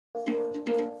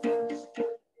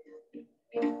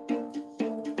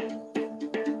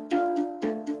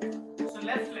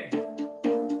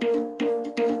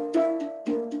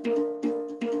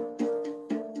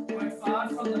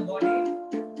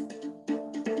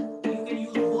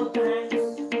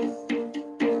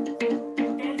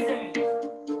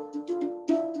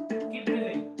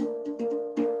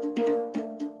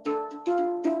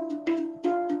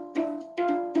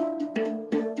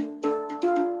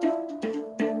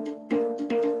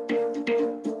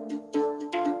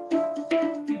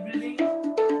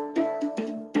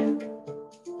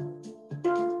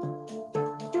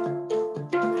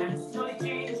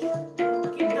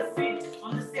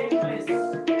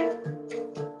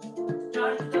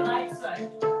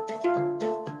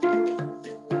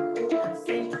And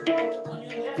sit on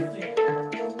your left leg.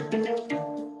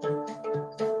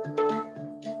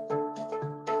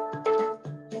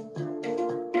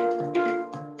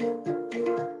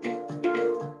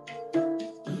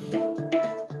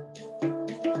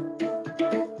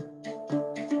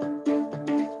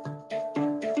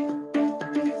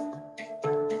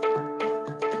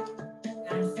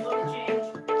 And slowly change.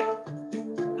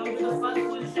 Come to the first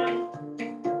position.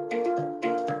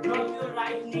 Drop your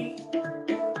right knee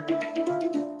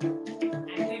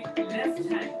and take left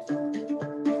hand to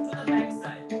the back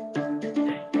side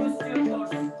and twist your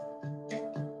torso.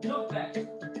 Look back.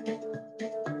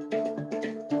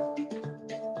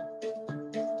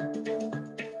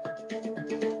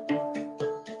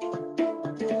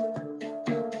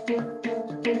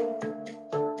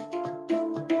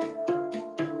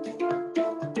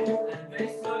 And very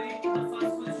slowly in the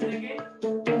first position again.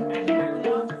 And we're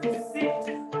gonna sit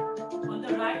on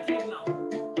the right leg now.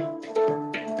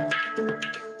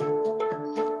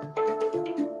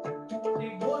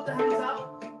 Take both the hands up.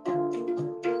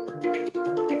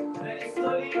 Very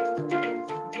slowly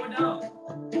go down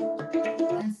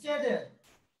and stay there.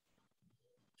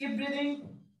 Keep breathing.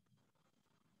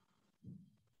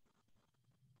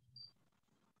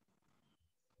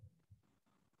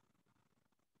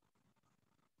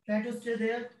 Try to stay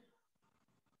there.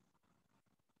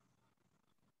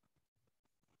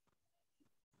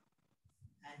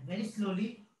 And very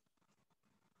slowly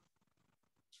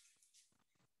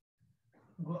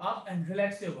go up and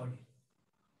relax your body.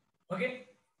 Okay?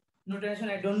 No tension.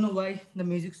 I don't know why the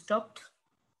music stopped.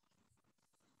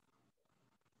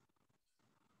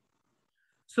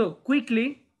 So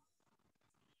quickly,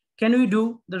 can we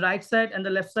do the right side and the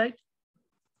left side?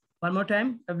 One more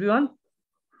time, everyone.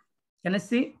 Can I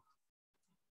see?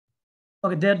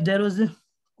 Okay, there was a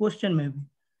question maybe.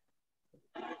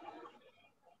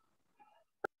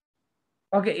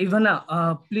 Okay,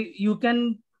 Ivana, please, you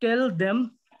can tell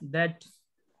them that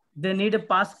they need a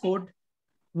passcode,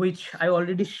 which I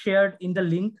already shared in the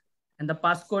link, and the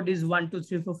passcode is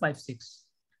 123456.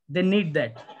 They need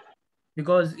that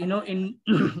because in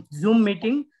Zoom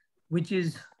meeting, which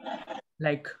is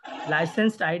like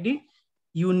licensed ID,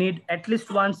 you need at least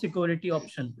one security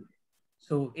option.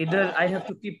 So either I have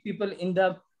to keep people in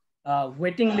the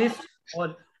waiting list,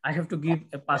 or I have to give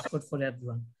a passcode for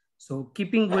everyone. So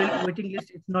keeping waiting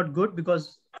list, it's not good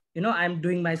because I'm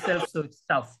doing myself, so it's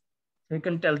tough. So you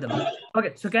can tell them.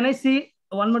 Okay, so can I see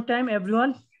one more time,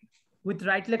 everyone, with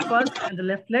right leg first and the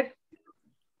left leg?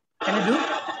 Can I do?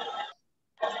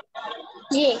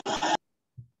 Yeah.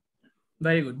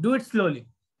 Very good. Do it slowly.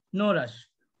 No rush.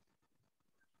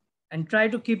 And try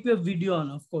to keep your video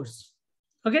on, of course.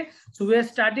 Okay, so we are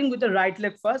starting with the right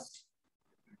leg first.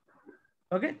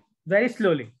 Okay, very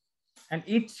slowly. And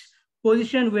each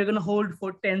position we're going to hold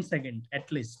for 10 seconds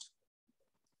at least.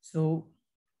 So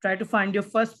try to find your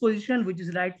first position, which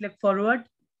is right leg forward.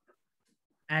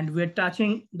 And we're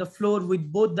touching the floor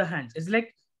with both the hands. It's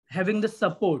like having the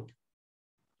support.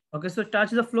 Okay, so touch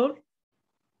the floor.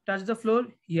 Touch the floor.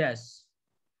 Yes.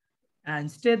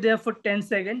 And stay there for 10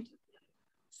 seconds.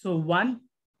 So 1,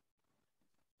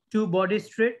 2, body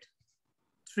straight,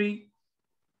 3,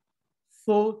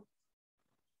 4,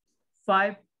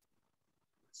 5,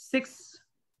 6,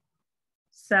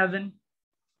 7,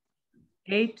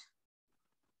 8,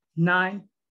 9,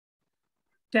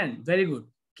 10. Very good.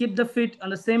 Keep the feet on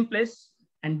the same place.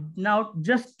 And now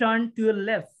just turn to your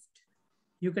left.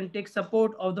 You can take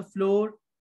support of the floor,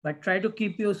 but try to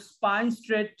keep your spine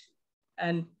straight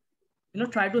and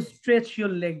try to stretch your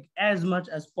leg as much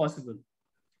as possible.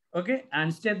 Okay,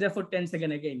 and stay there for 10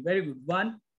 seconds again. Very good.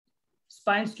 1,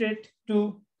 spine straight.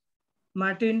 2,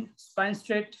 Martin, spine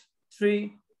straight.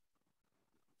 3,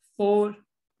 4,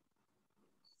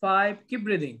 5, keep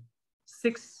breathing.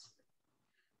 6,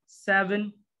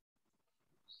 7,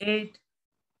 8,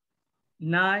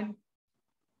 9,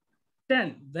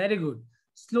 10. Very good.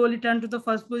 Slowly turn to the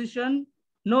first position.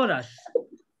 No rush.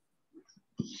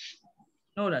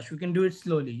 No rush. We can do it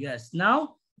slowly. Yes.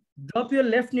 Now drop your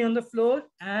left knee on the floor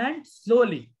and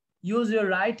slowly use your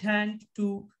right hand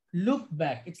to look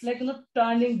back. It's like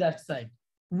turning that side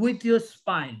with your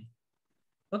spine.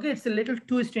 Okay, it's a little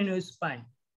twist in your spine.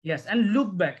 Yes, and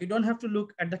look back. You don't have to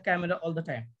look at the camera all the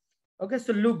time. Okay,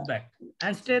 so look back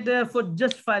and stay there for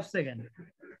just 5 seconds.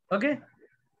 Okay,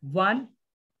 1,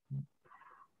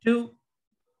 2,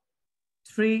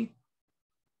 3,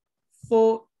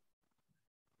 4,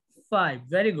 5.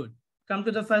 Very good. Come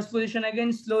to the first position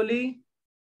again slowly.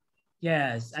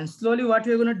 Yes, and slowly what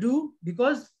we're going to do,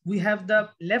 because we have the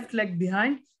left leg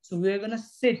behind, so we're going to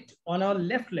sit on our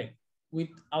left leg. with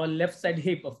our left side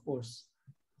hip, of course.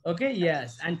 Okay,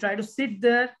 yes. And try to sit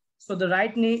there. So the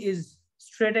right knee is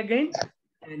straight again.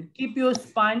 And keep your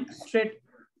spine straight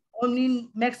only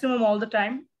maximum all the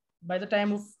time by the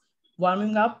time of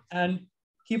warming up. And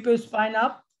keep your spine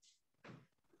up,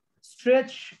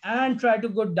 stretch, and try to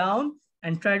go down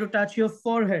and try to touch your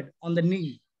forehead on the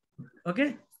knee.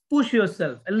 Okay, push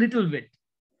yourself a little bit.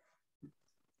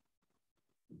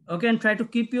 Okay, and try to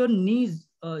keep your knees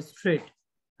straight.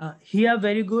 Here,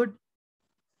 very good.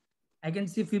 I can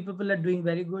see few people are doing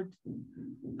very good.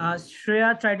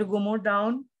 Shreya, try to go more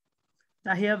down.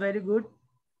 Tahia, very good.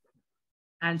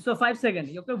 And so 5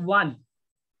 seconds. Okay, 1.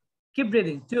 Keep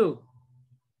breathing. 2,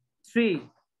 3,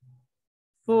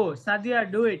 4.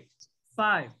 Sadia, do it.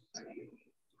 5.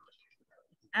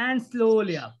 And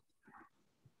slowly up.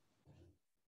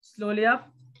 Slowly up.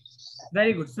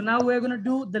 Very good. So now we're going to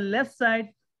do the left side,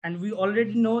 and we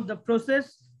already know the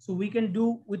process. So we can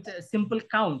do with a simple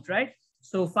count, right?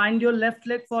 So find your left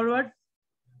leg forward.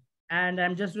 And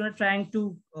I'm just going to trying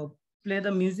to play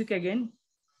the music again.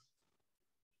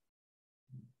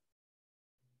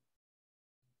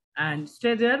 And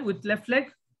stay there with left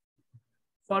leg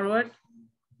forward.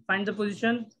 Find the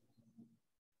position.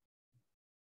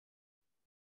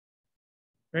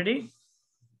 Ready?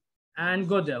 And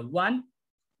go there. 1,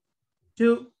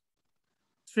 2,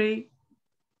 3,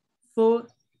 4,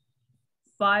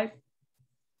 5,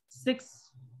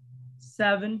 6,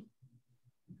 7,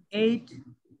 8,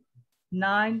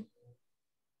 9,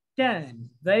 10.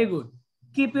 Very good.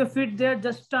 Keep your feet there.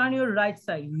 Just turn your right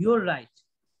side. Your right.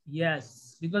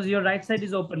 Yes, because your right side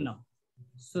is open now.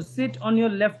 So sit on your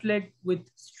left leg with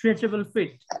stretchable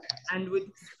feet and with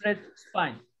straight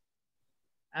spine.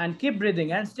 And keep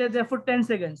breathing and stay there for 10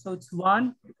 seconds. So it's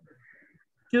 1,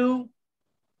 2,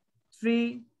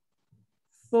 3,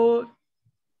 4,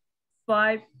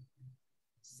 5,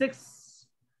 6,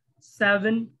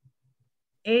 7,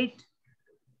 8,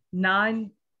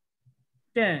 9,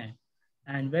 10.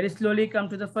 And very slowly come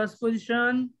to the first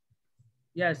position.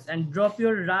 Yes, and drop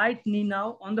your right knee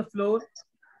now on the floor,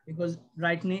 because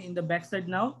right knee in the backside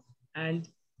now. And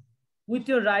with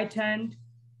your right hand,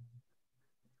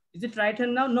 is it right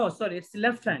hand now? No, sorry, it's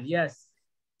left hand. Yes,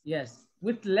 yes.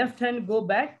 With left hand, go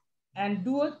back and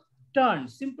do a turn,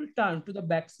 simple turn to the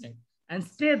backside, and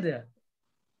stay there.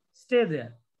 Stay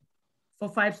there for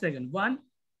 5 seconds. 1,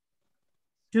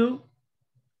 2,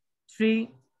 3,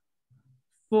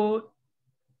 4,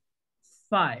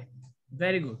 5.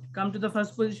 Very good. Come to the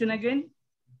first position again.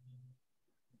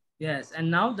 Yes, and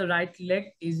now the right leg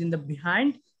is in the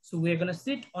behind. So we're going to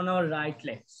sit on our right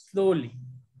leg slowly.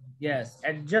 Yes,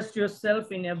 adjust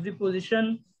yourself in every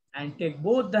position and take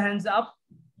both the hands up,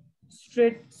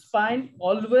 straight spine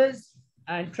always,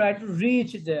 and try to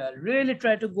reach there. Really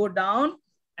try to go down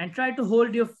and try to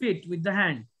hold your feet with the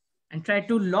hand and try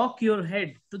to lock your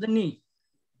head to the knee.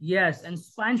 Yes, and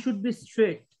spine should be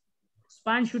straight.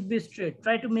 Spine should be straight.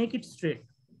 Try to make it straight.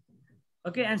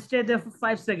 Okay, and stay there for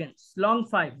 5 seconds. Long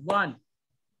 5. 1,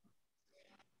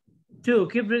 2,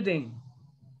 keep breathing.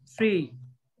 3,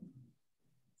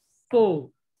 4,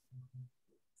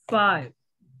 5,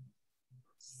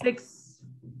 6,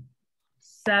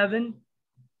 7,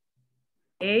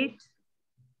 8,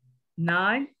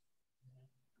 9,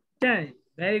 10.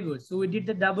 Very good. So we did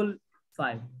the double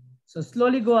 5. So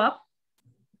slowly go up.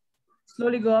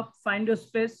 Slowly go up. Find your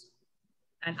space.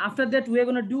 And after that, we're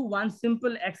going to do one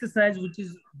simple exercise, which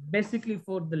is basically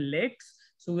for the legs.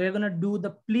 So we're going to do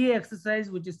the plie exercise,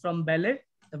 which is from ballet,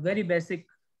 the very basic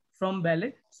from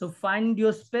ballet. So find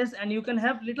your space, and you can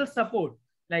have little support.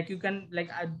 Like you can,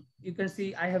 you can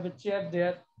see I have a chair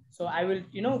there. So I will,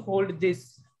 hold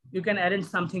this. You can arrange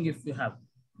something if you have.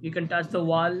 You can touch the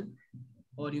wall,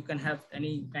 or you can have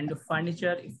any kind of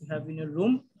furniture if you have in your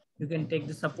room. You can take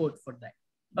the support for that.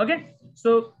 Okay.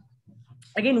 So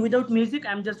again, without music,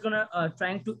 I'm just gonna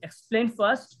trying to explain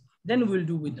first, then we'll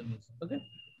do with the music. Okay.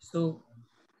 So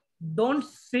don't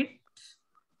sit.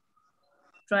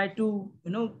 Try to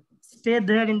stay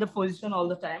there in the position all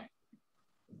the time.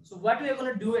 So what we are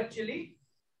gonna do actually,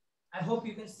 I hope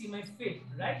you can see my feet,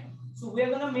 right? So we are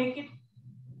gonna make it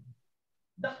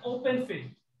the open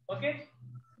feet, okay?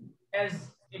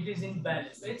 As it is in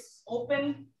ballet. So it's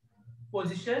open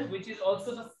position, which is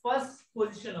also the first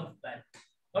position of ballet.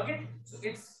 Okay, so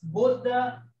it's both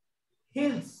the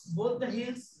heels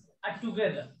are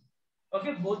together.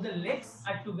 Okay, both the legs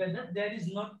are together. There is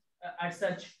not as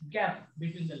such gap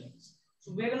between the legs.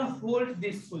 So we're gonna hold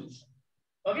this position.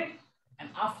 Okay, and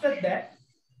after that,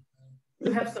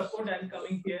 you have support. I'm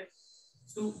coming here.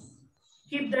 So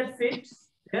keep that feet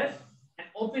there and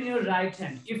open your right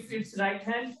hand. If it's right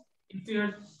hand, if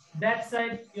you're That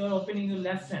side, you're opening your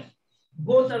left hand.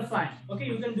 Both are fine. Okay,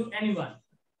 you can do anyone.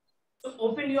 So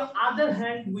open your other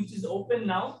hand, which is open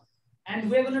now. And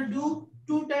we're going to do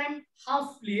 2 times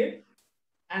half plie.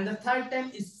 And the third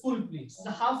time is full plie. So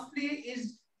the half plie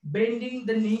is bending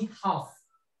the knee half.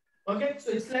 Okay,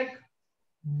 so it's like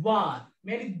 1,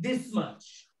 maybe this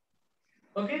much.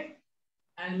 Okay,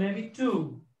 and maybe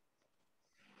 2.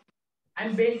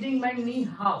 I'm bending my knee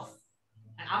half.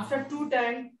 And after 2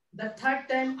 times, the third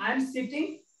time I'm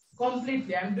sitting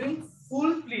completely. I'm doing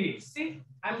full plie. See,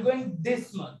 I'm going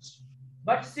this much.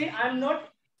 But see, I'm not,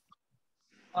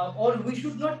 or we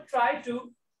should not try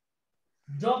to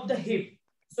drop the hip.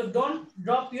 So don't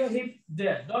drop your hip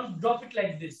there. Don't drop it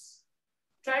like this.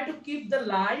 Try to keep the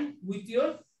line with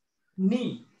your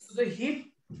knee. So the hip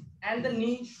and the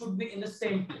knee should be in the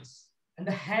same place. And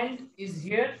the hand is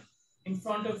here in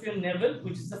front of your navel,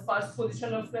 which is the first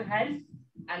position of the hand.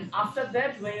 And after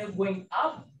that, when you're going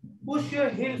up, push your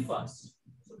heel first.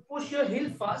 So push your heel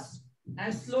first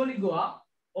and slowly go up.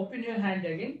 Open your hand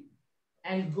again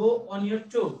and go on your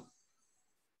toe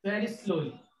very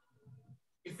slowly.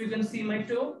 If you can see my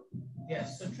toe,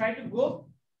 yes. So try to go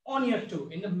on your toe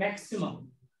in the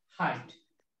maximum height.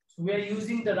 So we are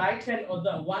using the right hand or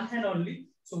the one hand only.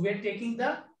 So we are taking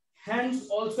the hands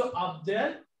also up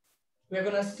there. We're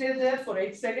going to stay there for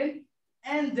 8 seconds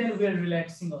and then we're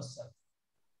relaxing ourselves.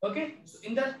 Okay, so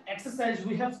in that exercise,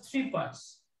 we have 3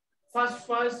 parts. First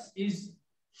part is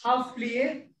half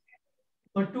plie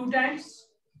for 2 times.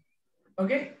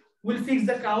 Okay, we'll fix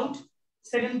the count.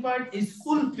 Second part is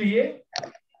full plie.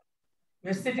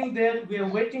 We're sitting there, we're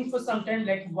waiting for some time,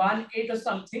 like 1-8 or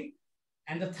something.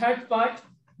 And the third part,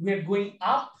 we're going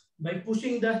up by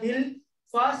pushing the heel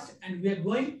first and we're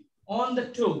going on the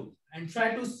toe and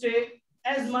try to stay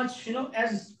as much,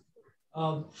 as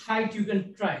height you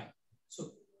can try.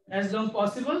 So as long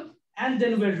possible, and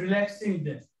then we're relaxing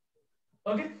there.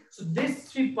 Okay, so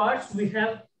these 3 parts we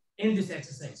have in this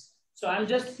exercise. So I'm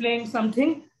just playing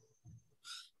something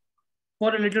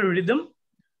for a little rhythm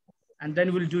and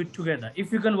then we'll do it together.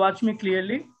 If you can watch me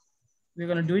clearly, we're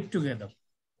going to do it together.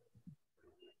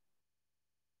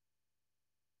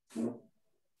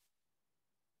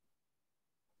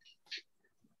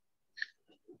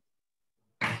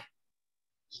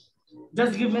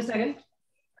 Just give me a second.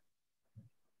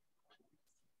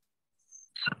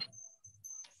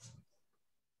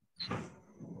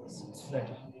 It's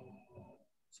better.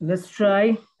 So let's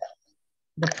try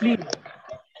the plie.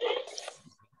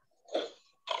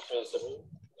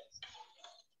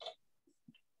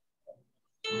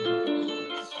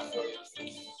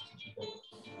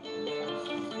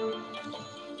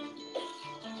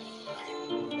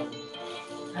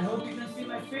 I hope you can see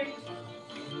my feet.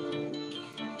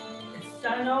 It's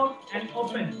turn out and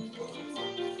open.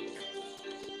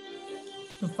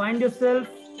 So find yourself.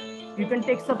 You can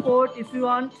take support if you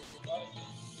want.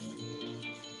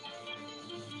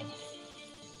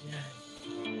 Yeah.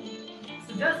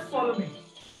 So just follow me.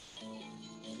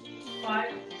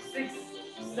 5, 6,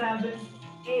 7,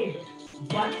 8.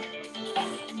 1,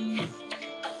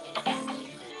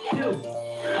 2.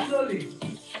 Slowly.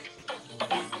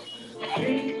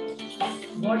 3.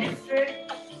 Body straight.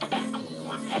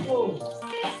 4.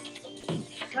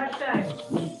 Third time.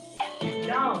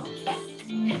 Down.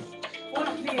 Full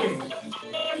plie.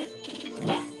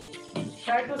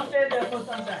 Try to stay there for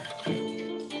some time.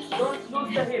 Don't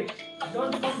lose the hip.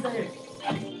 Don't lose the hip.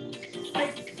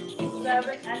 6,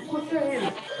 7, and push your heel.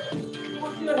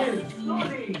 Push your heel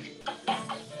slowly.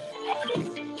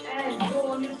 And go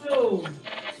on your toe.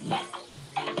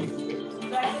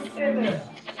 Try to stay there.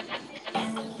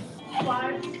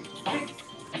 5, 6,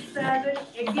 7,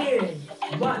 again.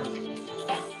 1,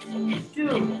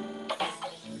 2,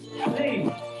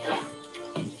 3,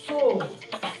 4,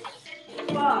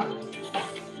 5,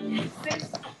 6,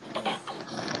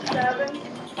 7,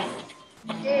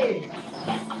 8.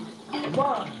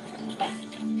 1,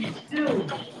 2,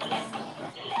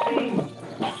 3,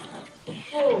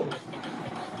 4,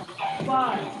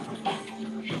 5,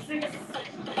 6,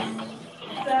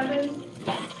 7,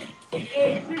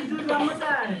 8. Please do it one more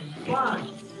time. 1,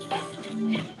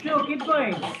 2, keep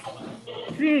going.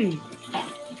 3,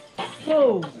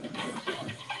 4,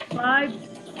 5,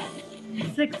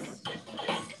 6,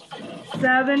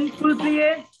 7, full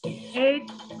plie,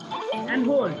 8, and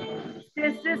hold. Stay,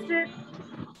 stay, stay.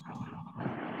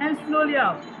 And slowly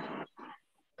up.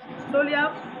 Slowly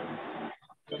up.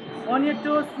 On your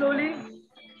toe, slowly.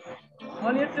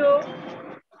 On your toe.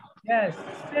 Yes,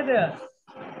 stay there.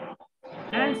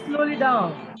 And slowly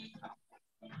down.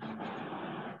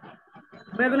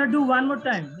 We're going to do one more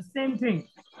time. The same thing.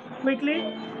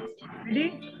 Quickly. Ready?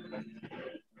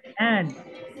 and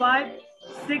 5,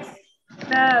 6,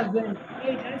 7,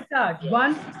 8, and start.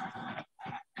 1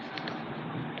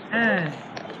 and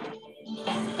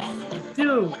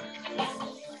 2,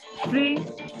 3,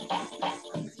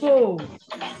 4,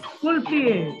 full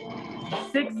plie.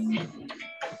 6,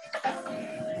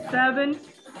 7,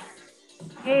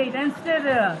 8, and stay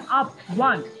there. Up.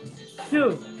 1,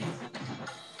 2.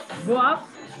 Go up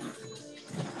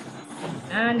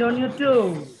and on your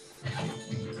toe.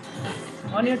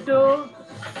 On your toe.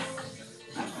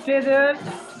 Stay there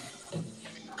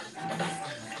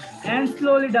and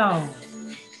slowly down.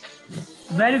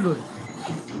 Very good.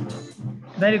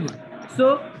 Very good.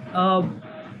 So,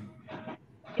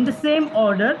 in the same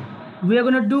order, we are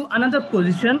going to do another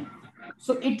position.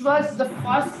 So it was the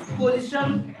first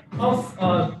position of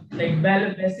like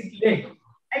basic leg.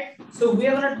 Right? So we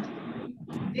are going to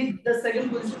did the second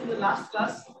position in the last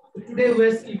class. So today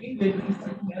we're skipping, we're doing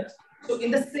something else. So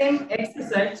in the same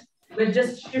exercise, we're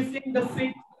just shifting the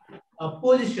feet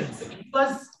position. So it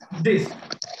was this,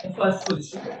 the first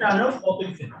position, the turn of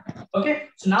open feet. Okay,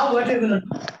 so now what we're going to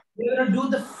do, we're going to do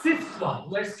the fifth one.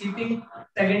 We're skipping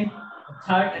second,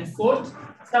 third, and fourth.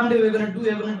 Someday we're going to do,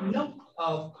 we're going to,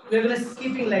 we're going to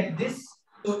skipping like this.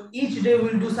 So each day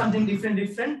we'll do something different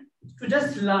to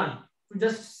just learn, to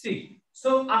just see.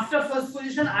 So after first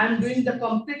position, I'm doing the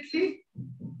completely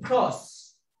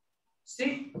cross.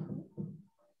 See?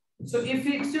 So if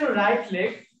it's your right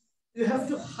leg, you have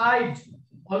to hide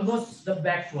almost the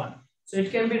back one. So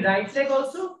it can be right leg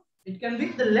also. It can be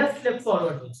the left leg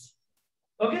forward also.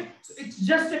 Okay? So it's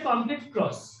just a complete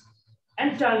cross.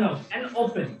 And turn out and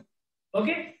open.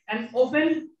 Okay? And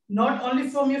open not only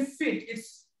from your feet.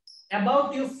 It's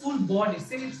about your full body.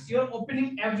 See, you're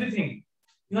opening everything.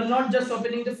 You're not just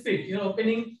opening the feet. You're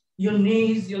opening your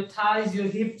knees, your thighs, your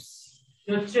hips,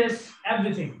 your chest,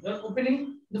 everything. You're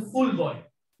opening the full body.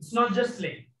 It's not just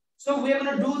leg. So we are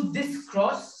going to do this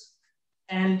cross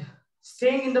and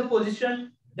staying in the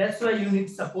position. That's why you need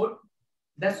support.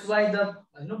 That's why the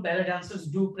ballet dancers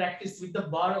do practice with the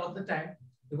bar all the time,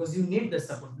 because you need the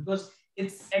support, because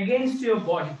it's against your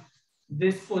body.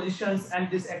 These positions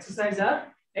and this exercise are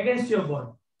against your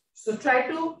body. So try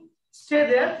to stay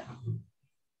there.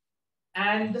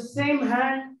 And the same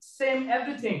hand, same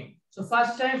everything. So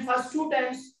first two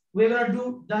times, we're going to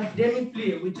do the demi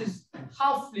plie, which is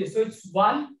half plie. So it's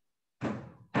 1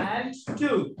 and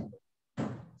 2,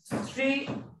 3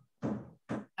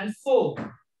 and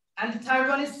 4. And the third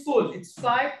one is full. It's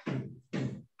 5,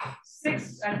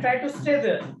 6, and try to stay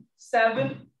there.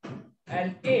 7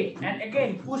 and 8. And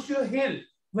again, push your heel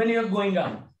when you're going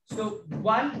up. So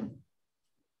 1,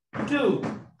 2,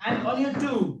 and on your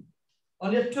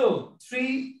toe,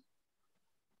 3,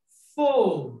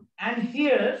 4. And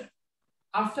here,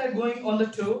 after going on the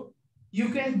toe, you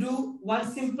can do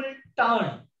one simple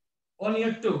turn on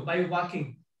your toe by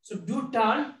walking. So do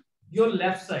turn your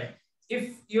left side.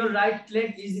 If your right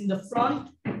leg is in the front,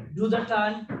 do the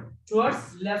turn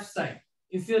towards left side.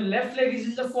 If your left leg is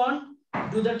in the front,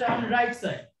 do the turn right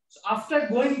side. So after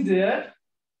going there,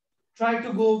 try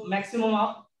to go maximum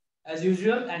up as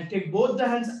usual and take both the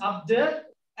hands up there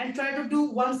and try to do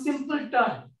one simple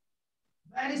turn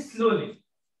very slowly.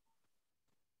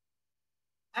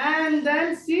 And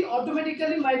then see,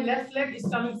 automatically my left leg is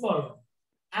coming forward.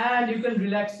 And you can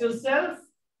relax yourself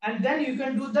and then you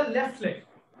can do the left leg.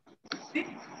 See,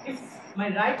 if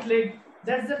my right leg,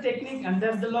 that's the technique and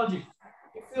that's the logic.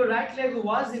 If your right leg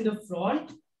was in the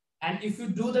front and if you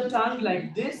do the turn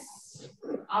like this,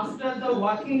 after the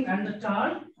walking and the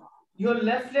turn, your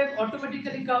left leg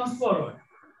automatically comes forward.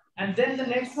 And then the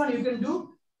next one you can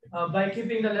do by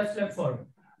keeping the left leg forward.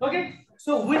 Okay,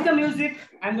 so with the music,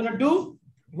 I'm going to do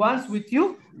once with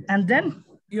you and then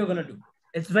you're going to do.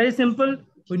 It's very simple.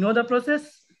 We know the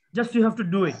process. Just you have to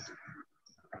do it.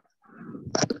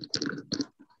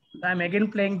 I'm again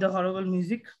playing the horrible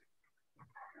music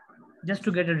just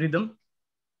to get a rhythm.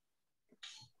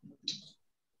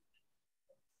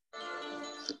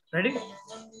 Ready?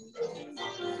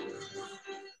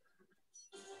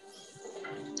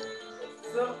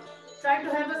 So try to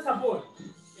have the support.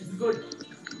 It's good.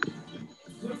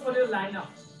 It's good for your lineup.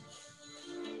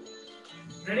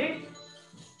 Ready?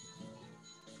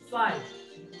 5,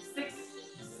 6,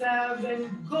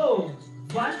 7, go.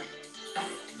 1,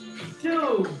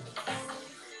 2,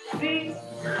 3,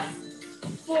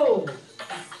 4,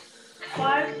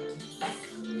 5,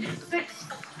 6,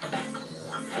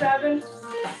 7,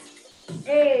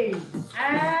 8,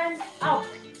 and up.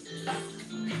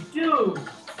 2,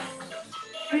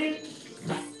 3,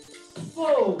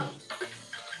 4,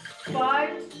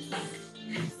 5,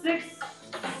 6,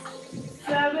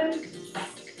 7,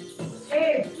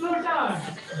 8. Slow down.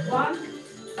 1,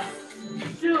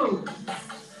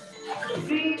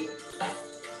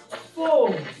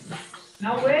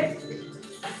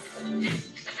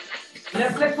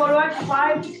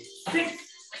 5, 6,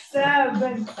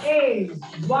 7, 8.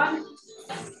 1,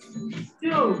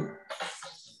 2,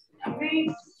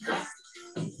 3,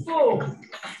 4,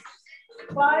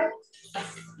 5,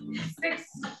 6,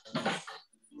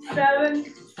 7,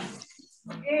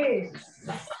 8.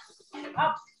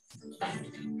 Up.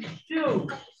 2,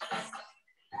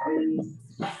 3,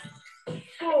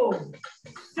 4.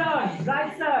 Turn.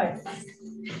 Right side.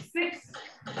 6,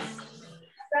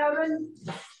 7,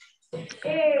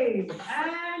 8.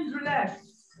 And relax.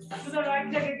 To the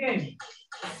right leg again.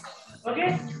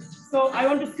 Okay. So I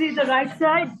want to see the right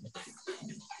side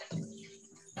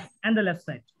and the left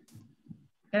side.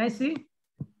 Can I see?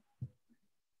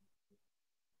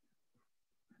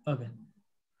 Okay.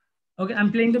 Okay,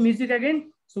 I'm playing the music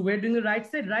again. So we're doing the right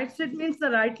side. Right side means the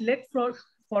right leg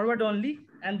forward only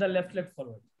and the left leg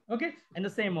forward. Okay, in the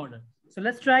same order. So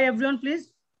let's try everyone,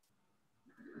 please.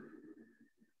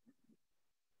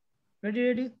 Ready,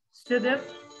 ready? Stay there.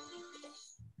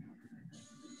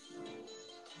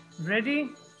 Ready?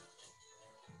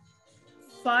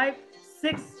 5,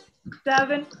 6,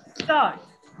 7, start.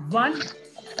 1,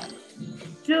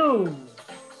 2,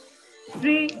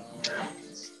 3,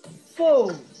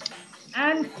 4,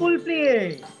 and full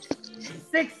plie.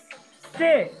 6,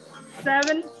 stay.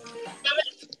 7,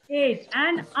 8,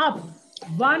 and up.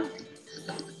 1,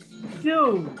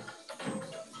 2.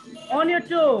 On your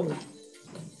toes.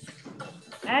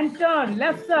 And turn.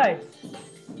 Left side.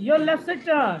 Your left side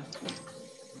turn.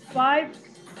 5.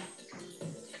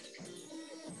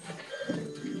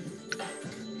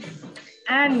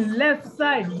 And left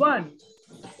side. 1,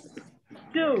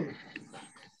 2,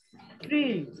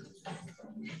 3,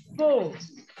 4.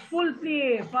 Full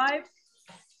plie. 5,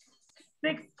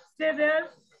 6, stay there.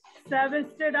 7,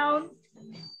 stay down.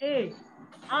 8,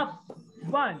 up.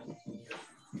 1,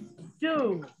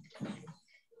 2.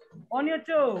 On your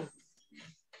toe.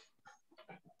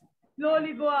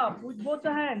 Slowly go up with both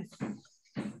the hands.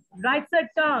 Right side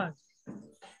turn.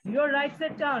 Your right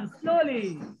side turn.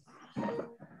 Slowly.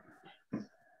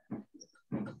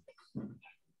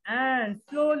 And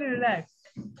slowly relax.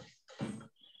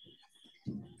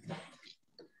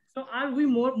 So are we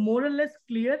more or less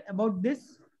clear about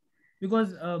this?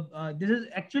 Because this is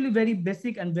actually very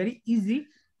basic and very easy,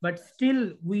 but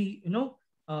still we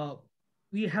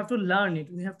we have to learn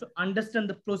it. We have to understand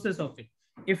the process of it.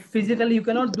 If physically you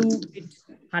cannot do it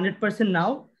 100%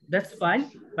 now, that's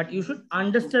fine, but you should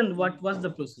understand what was the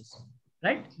process,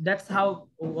 right? That's how,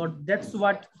 or that's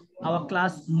what our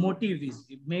class motive is.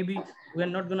 Maybe we're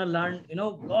not going to learn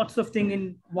lots of things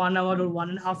in 1 hour or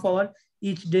 1.5 hours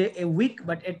each day a week,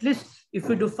 but at least if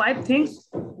we do 5 things,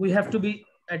 we have to be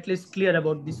at least clear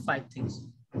about these 5 things.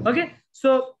 Okay,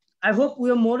 so I hope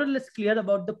we are more or less clear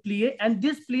about the plie, and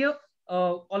this plie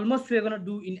almost we're going to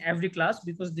do in every class,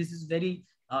 because this is very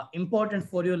important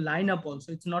for your lineup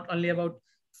also. It's not only about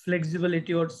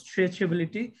flexibility or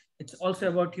stretchability, it's also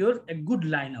about your a good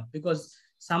lineup, because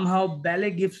somehow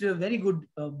ballet gives you a very good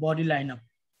body lineup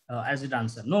as a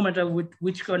dancer, no matter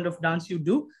which kind of dance you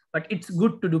do, but it's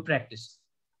good to do practice.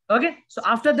 Okay, so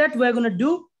after that we're going to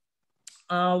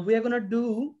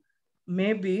do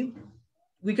maybe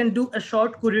we can do a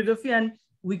short choreography, and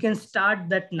we can start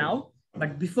that now.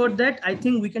 But before that, I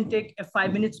think we can take a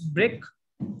 5 minutes break.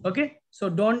 Okay, so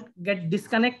don't get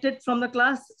disconnected from the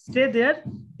class. Stay there.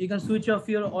 You can switch off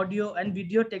your audio and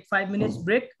video, take 5 minutes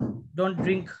break. Don't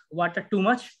drink water too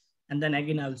much. And then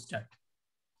again, I will start.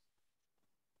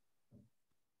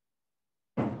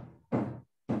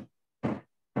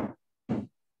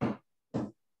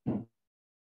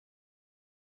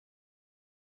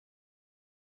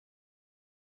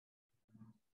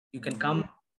 You can come,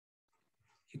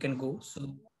 you can go.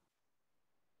 So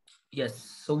yes,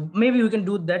 so maybe we can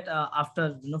do that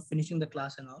after finishing the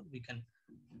class and all. We can,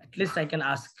 at least I can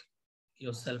ask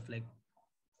yourself, like,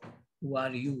 who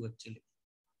are you actually?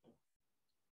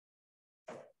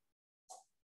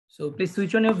 So please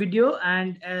switch on your video,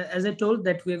 and as I told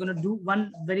that we're going to do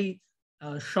one very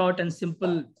short and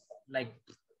simple, like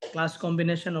class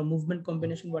combination or movement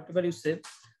combination, whatever you say,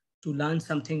 to learn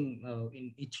something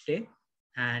in each day.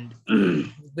 And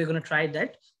we're going to try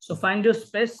that. So find your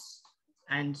space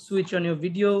and switch on your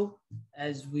video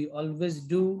as we always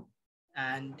do,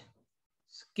 and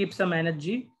keep some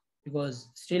energy, because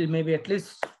still maybe at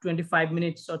least 25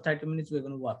 minutes or 30 minutes we're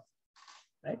going to work,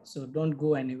 right? So don't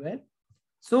go anywhere.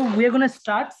 So we're going to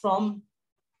start from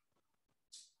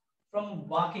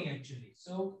walking actually.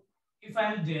 So if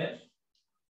I'm there,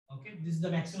 okay, this is the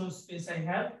maximum space I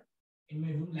have in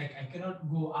my room, like I cannot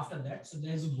go after that. So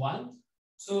there's one.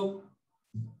 So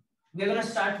we're going to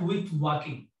start with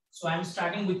walking. So I'm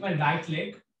starting with my right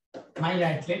leg. my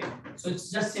right leg. So it's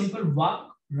just simple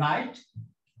walk, right,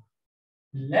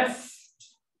 left,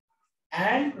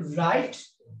 and right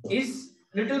is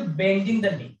little bending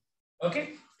the knee.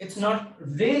 Okay, it's not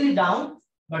really down,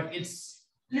 but it's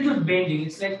little bending.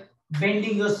 It's like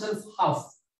bending yourself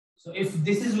half. So if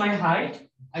this is my height,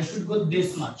 I should go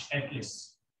this much at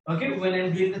least. Okay, when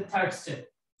I'm doing the third step.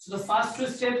 So the first two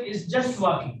step is just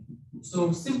walking.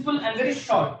 So simple and very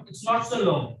short. It's not so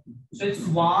long. So it's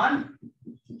 1,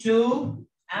 2,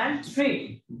 and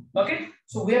 3. Okay,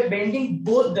 so we are bending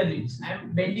both the knees.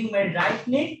 I'm bending my right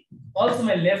knee, also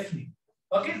my left knee.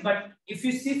 Okay, but if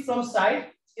you see from side,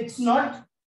 it's not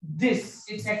this.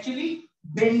 It's actually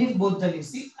bending both the knees.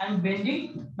 See, I'm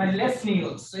bending my left knee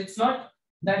also. So it's not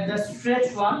that the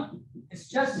stretch one. It's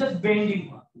just the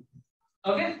bending one.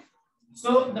 Okay,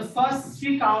 so the first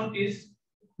 3 count is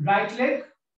right leg,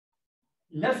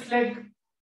 left leg,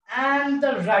 and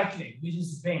the right leg, which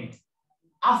is bent.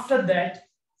 After that,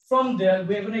 from there,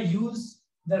 we're going to use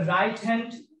the right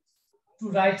hand to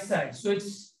right side. So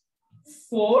it's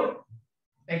 4,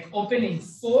 like opening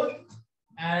 4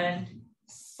 and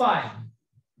 5.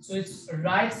 So it's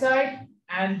right side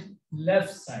and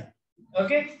left side.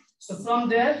 Okay. So from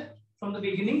there, from the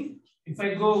beginning, if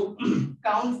I go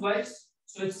count wise,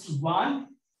 so it's 1,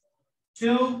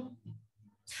 2,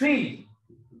 3,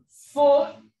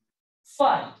 4,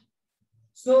 5.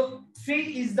 So 3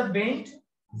 is the bend,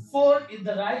 4 is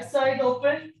the right side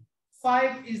open,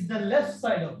 5 is the left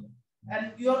side open.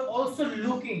 And you are also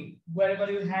looking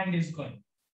wherever your hand is going.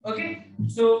 Okay.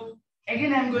 So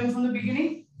again, I'm going from the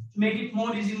beginning to make it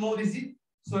more easy, more easy.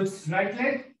 So it's right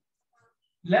leg,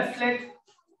 left leg,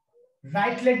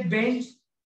 right leg bend,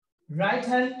 right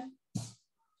hand,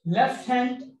 left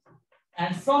hand,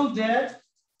 and from there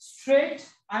straight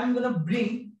I'm gonna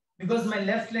bring, because my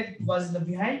left leg was in the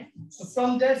behind. So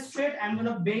from there straight I'm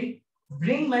gonna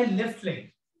bring my left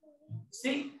leg.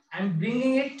 See, I'm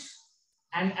bringing it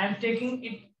and I'm taking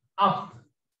it up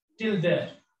till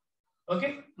there.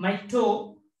 Okay, my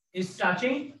toe is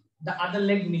touching the other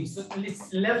leg knee. So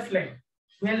it's left leg.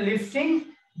 We are lifting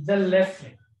the left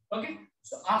leg. Okay,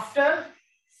 so after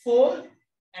 4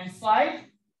 and 5,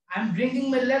 I'm bringing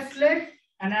my left leg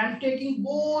and I'm taking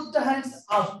both the hands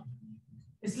up.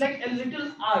 It's like a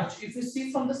little arch. If you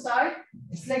see from the side,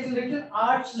 it's like a little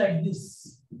arch like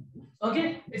this.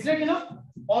 Okay, it's like,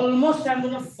 almost I'm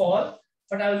gonna fall,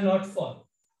 but I will not fall.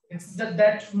 It's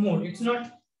that mode. It's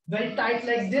not very tight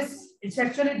like this. It's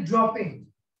actually dropping.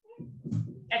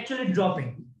 Actually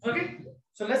dropping. Okay,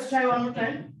 so let's try one more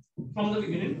time from the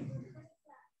beginning.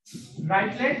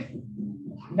 Right leg,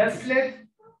 left leg,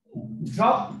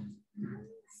 drop,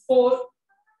 4,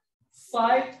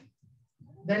 5,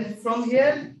 then from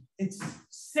here it's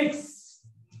 6.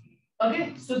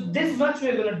 Okay, so this much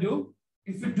we're gonna do.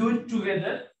 If we do it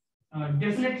together,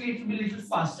 definitely it will be a little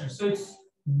faster. So it's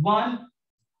 1,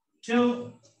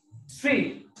 2,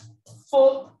 3,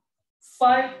 4,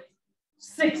 5,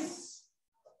 6.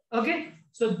 Okay,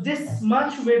 so this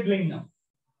much we're doing now.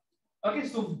 Okay,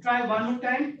 so try one more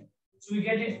time so we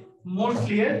get it more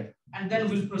clear, and then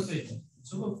we'll proceed.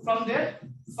 So from there,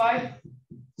 5,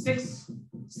 6,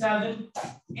 7,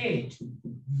 8.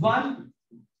 1,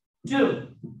 2,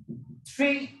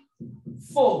 3,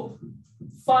 4,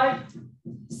 5,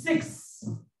 6.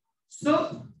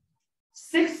 So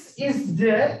 6 is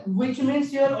there, which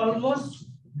means you're almost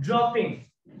dropping.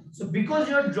 So because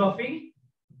you're dropping,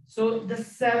 so the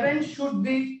 7 should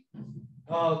be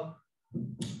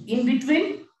in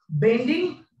between,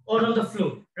 bending or on the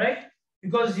floor, right?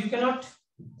 Because you cannot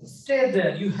stay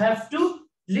there. You have to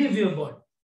leave your body.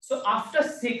 So after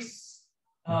 6,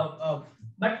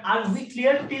 but are we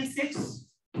clear till 6?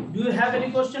 Do you have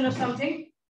any question or something?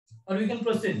 Or we can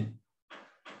proceed?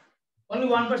 Only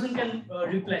one person can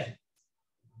reply.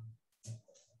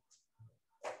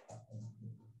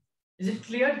 Is it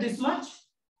clear this much?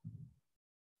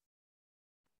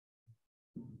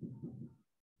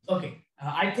 Okay,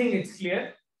 I think it's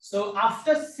clear. So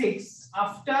after 6,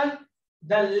 after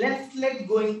the left leg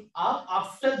going up,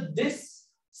 after this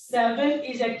 7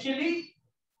 is actually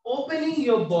opening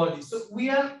your body. So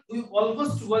we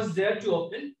almost was there to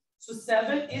open. So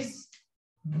 7 is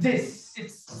this.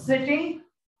 It's sitting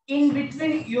in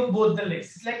between your both the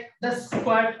legs. It's like the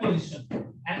squat position,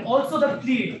 and also the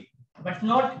plie, but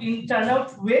not in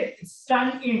turnout way. It's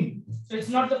turned in. So it's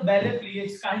not the ballet plie.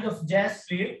 It's kind of jazz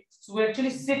plie. So we're actually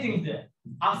sitting there.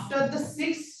 After the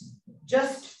 6,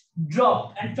 just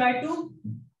drop and try to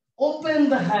open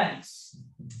the hands.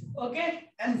 Okay,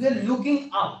 and we're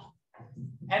looking up,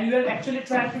 and we're actually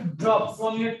trying to drop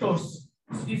from your torso.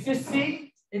 So if you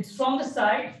see, it's from the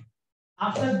side.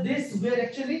 After this, we're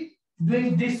actually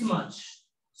doing this much.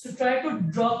 So try to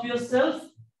drop yourself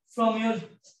from your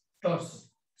torso.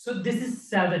 So this is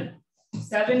 7.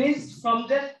 7 is from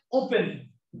the open.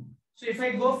 So if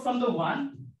I go from the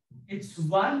 1, it's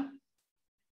 1,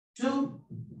 2,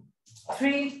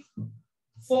 3,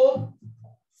 4,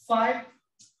 5,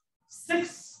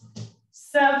 6,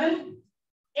 7,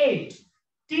 8.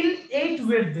 Till 8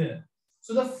 we're there.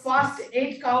 So the first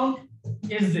 8 count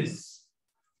is this.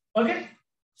 Okay?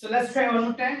 So let's try one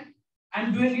more time.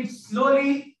 I'm doing it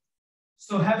slowly.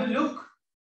 So have a look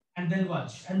and then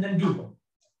watch and then do.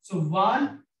 So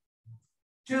 1,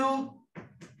 2,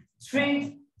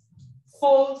 3,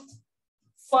 4,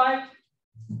 5,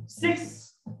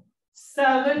 6,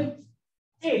 7,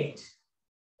 8.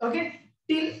 Okay?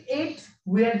 Till 8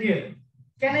 we are here.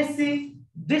 Can I see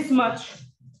this much?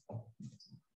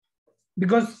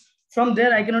 Because from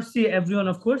there I cannot see everyone,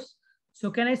 of course. So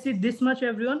can I see this much,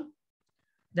 everyone?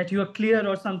 That you are clear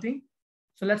or something?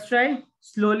 So let's try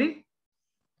slowly.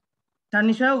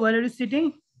 Tanisha, where are you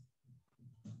sitting?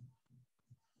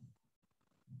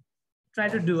 Try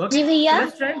to do. Okay. So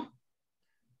let's try.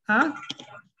 Huh?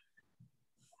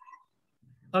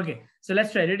 Okay. So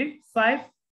let's try. Ready? 5,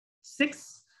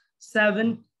 6,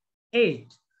 7,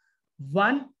 8.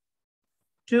 1,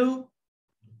 2,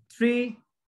 3,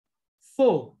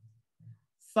 4,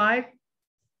 5,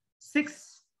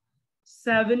 6,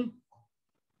 7,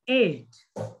 8.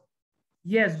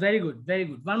 Yes, very good. Very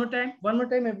good. One more time. One more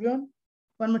time, everyone.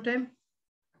 One more time.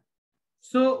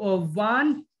 So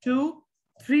 1, 2,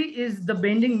 3 is the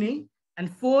bending knee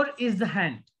and 4 is the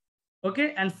hand.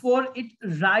 Okay. And 4 it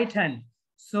right hand.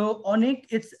 So on it,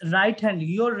 it's right hand,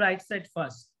 your right side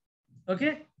first.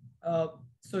 Okay.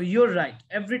 So your right.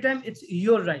 Every time it's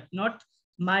your right, not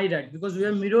my right, because we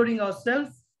are mirroring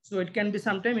ourselves. So it can be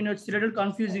sometime, it's a little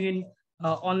confusing in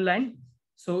online.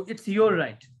 So it's your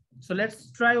right. So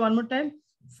let's try one more time.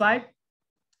 5,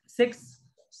 6,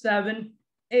 7,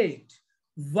 8.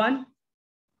 1,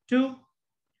 2,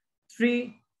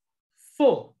 3,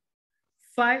 4,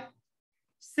 5,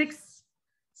 6,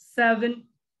 7,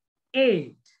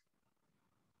 8.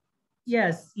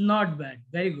 Yes, not bad.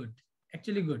 Very good.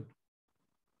 Actually good.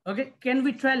 Okay, can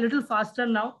we try a little faster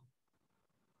now?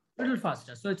 Little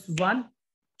faster. So it's 1,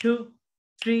 2,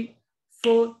 3,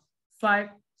 4, 5,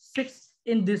 6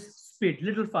 in this speed.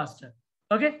 Little faster.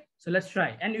 Okay, so let's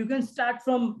try. And you can start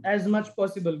from as much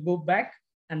possible. Go back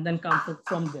and then come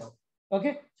from there.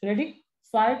 Okay, so ready?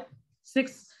 5,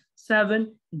 6,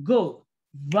 7, go.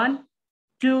 1,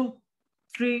 2,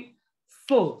 3,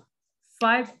 4,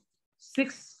 5,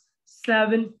 6,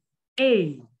 7,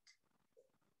 8.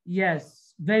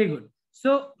 Yes, very good.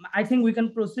 So I think we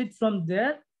can proceed from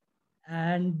there.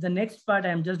 And the next part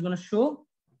I'm just going to show.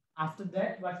 After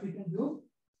that, what we can do.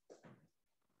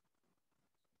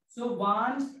 So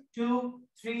 1, 2,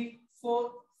 3,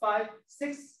 4, 5,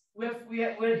 6.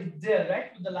 We're there,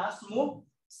 right? With the last move,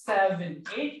 7,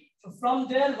 8. So from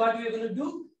there, what we're going to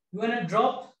do, we're going to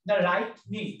drop the right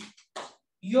knee.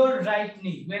 Your right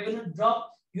knee. We're going to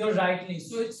drop your right knee.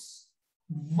 So it's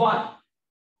 1.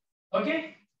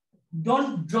 Okay?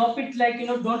 Don't drop it like,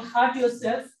 don't hurt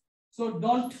yourself. So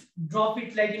don't drop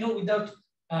it like, without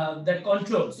that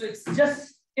control. So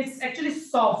it's actually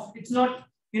soft. It's not,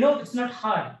 it's not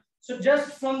hard. So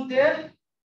just from there,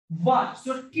 1.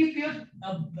 So keep your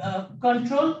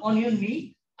control on your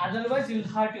knee. Otherwise, you'll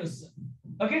hurt yourself.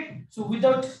 Okay? So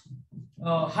without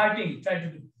hurting, try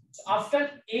to do. So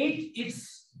after 8,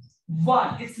 it's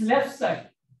 1. It's left side.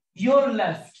 Your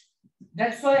left.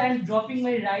 That's why I'm dropping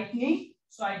my right knee.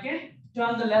 So I can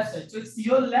turn the left side. So it's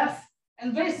your left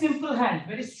and very simple hand,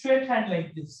 very straight hand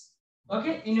like this.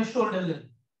 Okay, in your shoulder level.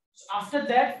 So after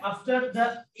that, after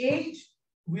the 8,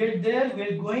 we're there,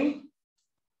 we're going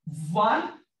 1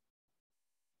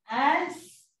 and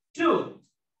 2.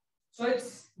 So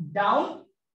it's down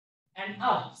and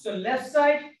up. So left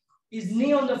side is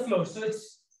knee on the floor. So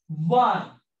it's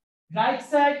 1. Right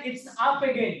side, it's up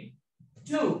again.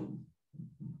 2.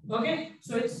 Okay,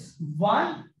 so it's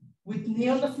 1 with knee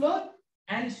on the floor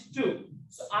and 2.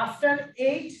 So after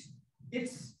 8,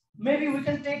 it's maybe we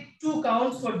can take 2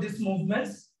 counts for these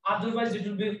movements. Otherwise, it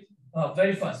will be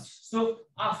very fast. So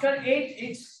after 8,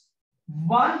 it's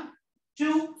 1,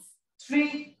 2,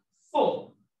 3,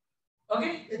 4.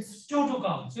 Okay, it's 2 to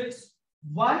count. So it's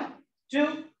 1,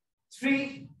 2,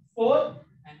 3, 4.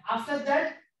 And after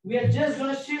that, we are just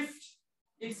going to shift.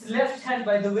 It's left hand,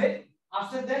 by the way.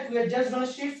 After that, we are just going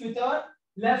to shift with our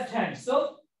left hand.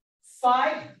 So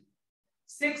 5,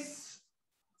 6,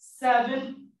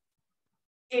 7,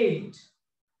 8.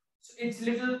 So it's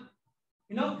little,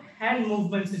 hand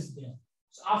movements is there.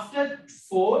 So after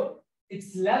 4,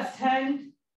 it's left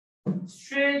hand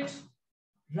straight,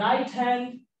 right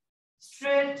hand,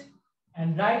 straight,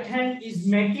 and right hand is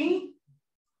making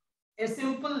a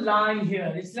simple line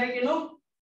here. It's like,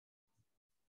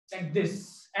 like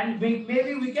this. And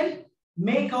maybe we can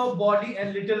make our body a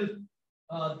little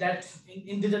that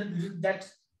into that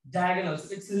diagonal.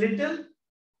 So it's little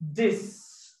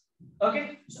this.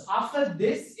 Okay. So after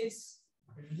this, it's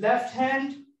left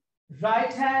hand,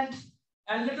 right hand,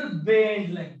 and little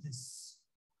bend like this.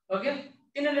 Okay.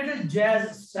 In a little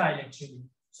jazz style actually.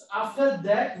 So after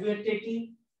that, we are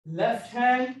taking left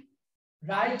hand,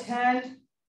 right hand,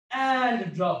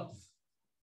 and drop.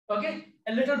 Okay.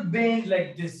 A little bend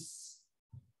like this.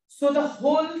 So the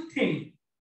whole thing,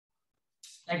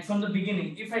 like from the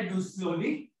beginning, if I do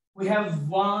slowly, we have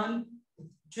 1,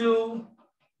 2,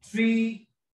 3,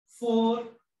 4,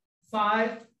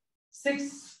 5,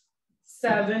 6,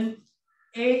 7,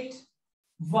 8,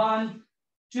 1,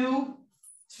 2,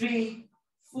 3,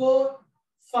 4,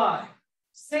 5,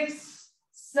 6,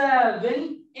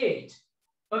 7, 8.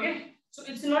 Okay, so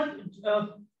it's not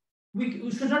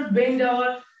we should not bend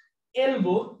our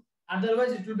elbow,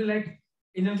 otherwise it will be like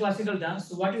Indian classical dance.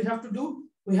 So what we have to do,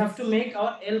 we have to make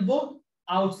our elbow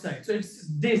outside. So it's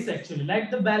this actually,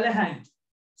 like the ballet hand.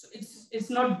 So it's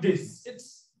not this,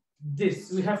 it's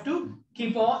this. We have to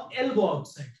keep our elbow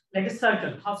outside, like a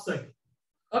circle, half circle.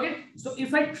 Okay, so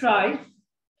if I try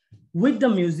with the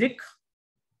music,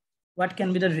 what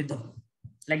can be the rhythm?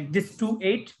 Like this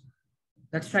 2-8.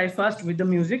 Let's try first with the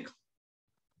music,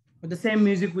 with the same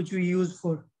music which we use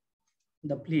for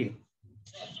the play.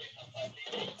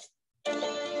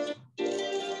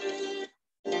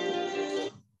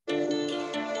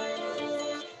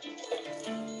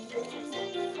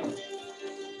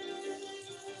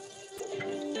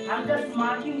 I'm just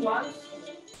marking once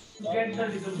to get the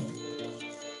rhythm.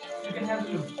 You can have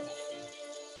a look.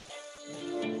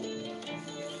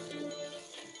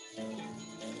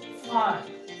 5,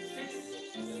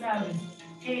 6, 7,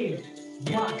 8,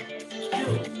 1,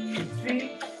 2,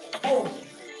 3, 4,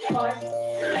 5,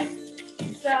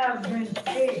 6, 7,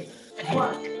 8,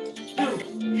 1, 2,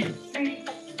 3,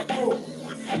 4,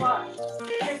 5,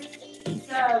 6,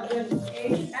 7,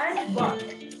 8, and 1.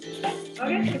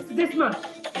 Okay, it's this much.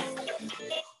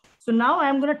 So now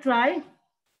I'm gonna try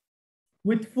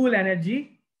with full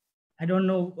energy. I don't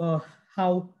know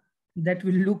how that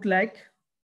will look like.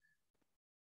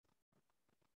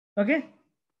 Okay.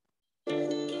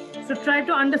 So try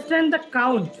to understand the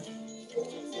count.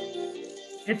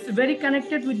 It's very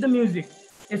connected with the music.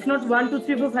 It's not 1, 2,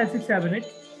 3, 4, 5, 6, 7, 8.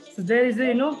 So there is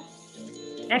a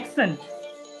accent.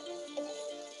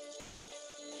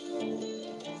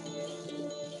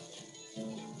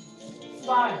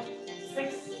 Five,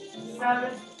 6,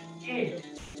 7, 8.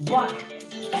 1,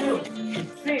 2,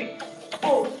 3,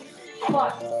 4,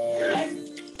 5,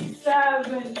 6,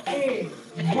 7, 8.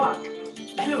 1,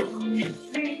 2,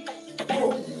 3,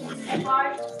 4,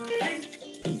 5,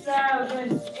 6,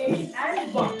 7, 8,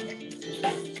 and 1.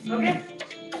 Okay?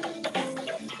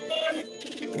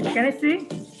 Can I see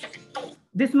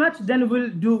this much? Then we'll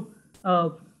do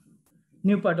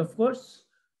new part, of course.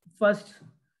 First,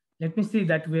 let me see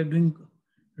that we're doing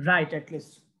right at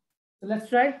least. So let's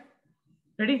try.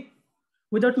 Ready?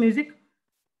 Without music.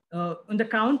 On the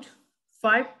count,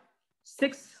 5,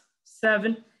 6,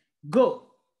 7, go.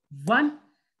 1,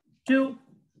 2,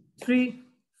 3,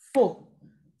 4,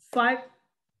 5,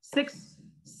 6,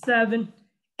 7,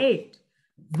 8.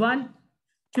 1,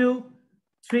 2,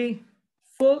 3,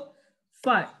 4,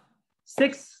 5,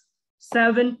 6,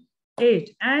 7,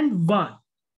 8, and 1.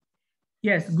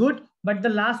 Yes, good. But the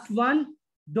last one,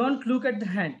 don't look at the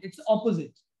hand. It's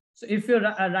opposite. So if your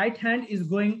right hand is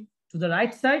going to the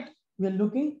right side, we are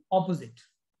looking opposite.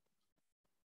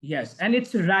 Yes, and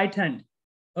it's right hand.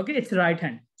 Okay, it's right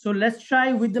hand. So let's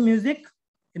try with the music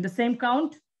in the same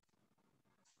count.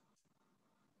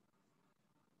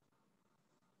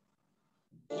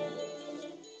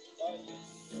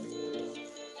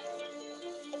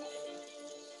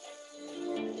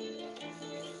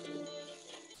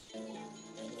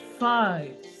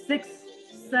 Five, 6,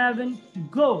 7,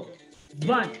 go.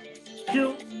 1,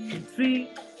 2, 3,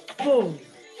 4,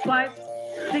 5,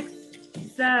 6,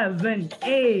 7,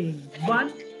 8.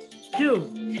 1,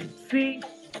 2, 3,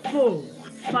 4,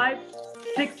 5,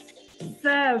 6,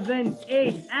 7,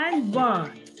 8, and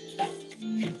 1.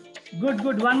 Good,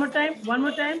 good. One more time. One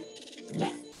more time.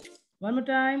 One more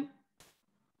time.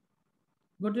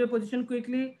 Go to your position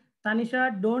quickly.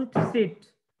 Tanisha, don't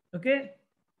sit. Okay?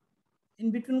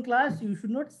 In between class, you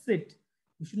should not sit.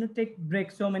 You should not take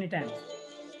breaks so many times.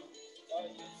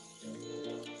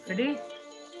 Ready?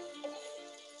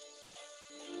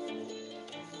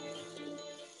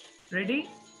 Ready?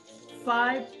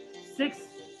 5, 6,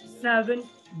 7,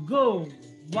 go.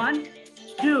 1,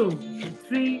 2,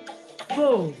 3,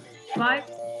 4, 5,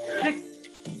 6,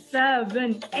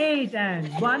 7, 8,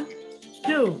 and 1,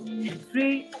 2,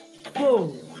 3,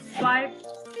 4, 5,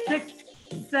 6,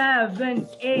 7,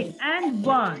 8, and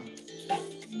 1.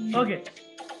 Okay,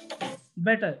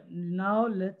 better. Now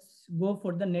let's go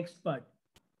for the next part.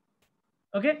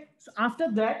 Okay, so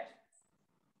after that,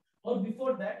 or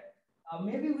before that,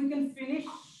 maybe we can finish.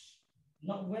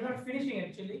 No, we're not finishing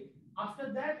actually.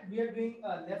 After that, we are doing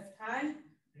left hand,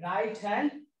 right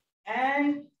hand,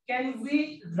 and can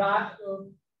we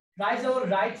rise our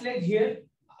right leg here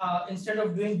instead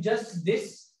of doing just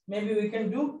this? Maybe we can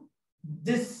do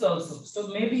this also. So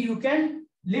maybe you can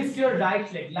lift your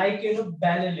right leg like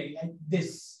ballet leg like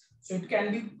this. So it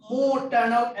can be more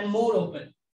turn out and more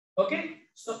open. Okay.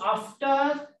 So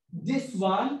after this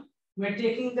one, we're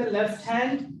taking the left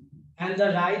hand and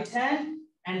the right hand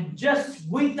and just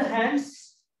with the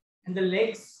hands and the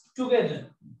legs together.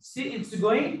 See, it's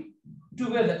going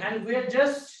together and we're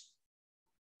just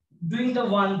doing the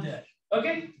one there.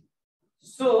 Okay.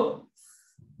 So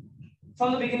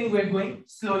from the beginning, we're going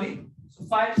slowly. So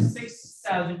 5, 6,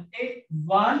 7, 8.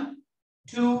 1,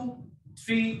 2,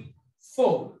 3,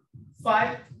 4,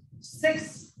 5,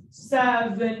 6,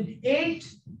 7,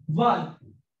 8. 1,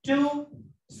 2,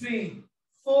 3,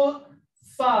 4,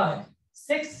 5,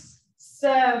 6,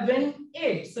 7,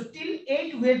 8. So till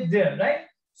 8 we're there, right?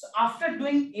 So after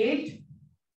doing 8,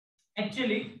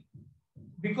 actually,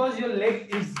 because your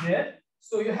leg is there,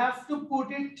 so you have to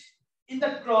put it in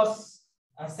the cross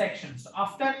section. So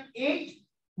after 8,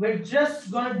 we're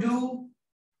just gonna do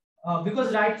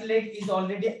because right leg is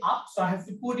already up, so I have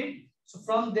to put it. So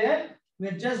from there,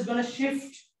 we're just gonna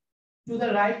shift to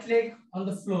the right leg on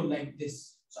the floor like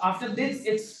this. So after this,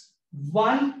 it's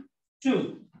 1,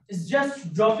 2. It's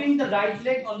just dropping the right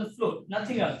leg on the floor,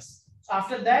 nothing else. So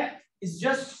after that, it's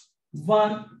just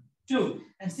 1, 2.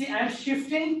 And see, I'm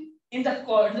shifting in the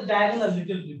diagonal a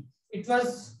little bit. It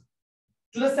was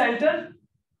to the center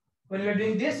when we're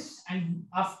doing this, and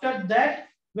after that,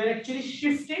 we're actually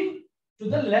shifting to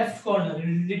the left corner a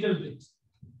little bit.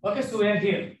 Okay, so we're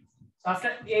here. So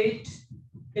after 8,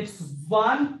 it's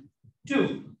 1,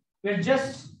 2. We're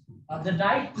just the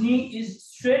right knee is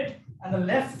straight and the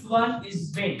left one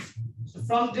is bent. So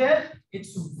from there,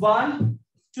 it's 1,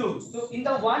 2. So in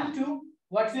the 1, 2,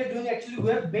 what we are doing actually,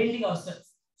 we are bending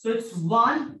ourselves. So it's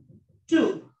 1,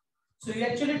 2. So you're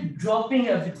actually dropping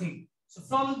everything. So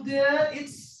from there,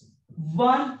 it's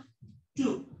 1,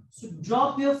 2. So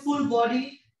drop your full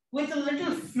body with a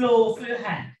little flow of your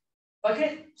hand.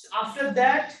 Okay. So after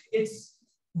that, it's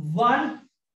 1,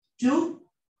 2.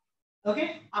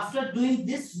 Okay. After doing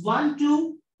this 1,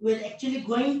 2, we're actually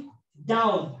going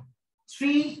down.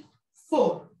 3,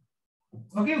 4.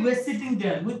 Okay. We're sitting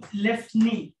there with left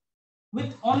knee,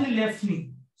 with only left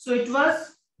knee. So it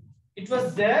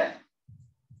was there.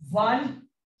 1,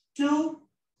 2,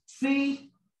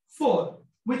 3, 4.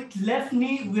 With left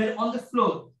knee, we're on the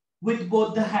floor with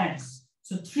both the hands.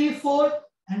 So 3, 4,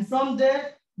 and from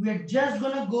there, we're just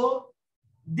gonna go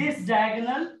this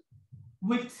diagonal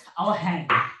with our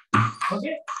hand.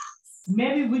 Okay.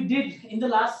 Maybe we did in the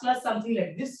last class something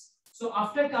like this. So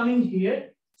after coming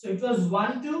here, so it was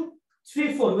 1, 2,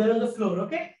 3, 4. We're on the floor.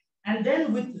 Okay. And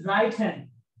then with right hand,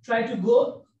 try to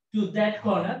go to that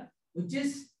corner, which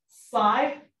is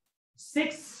 5,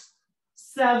 6,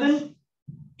 7,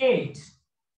 8.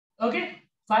 Okay.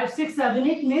 5, 6, 7,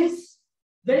 8 means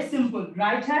very simple.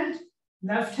 Right hand,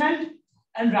 left hand,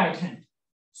 and right hand.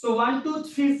 So 1, 2,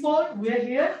 3, 4. We are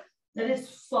here. That is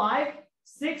 5,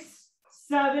 6,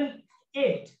 7,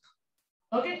 8.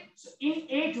 Okay. So in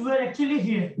 8, we are actually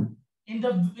here in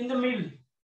the middle.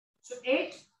 So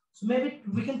 8. So maybe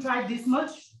we can try this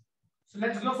much. So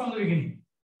let's go from the beginning.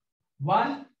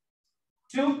 1,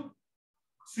 2,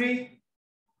 3,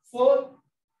 4,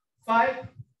 5,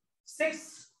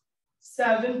 6,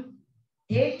 7,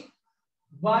 8.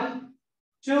 1,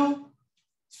 2,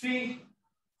 3,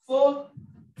 4,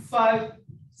 5,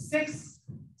 6,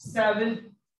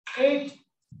 7, 8.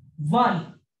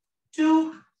 1,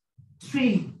 2,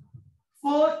 3,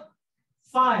 4,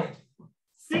 5,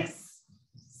 6,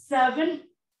 7,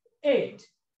 8.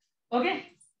 Okay.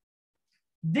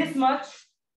 This much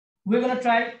we're gonna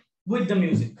try with the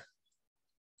music.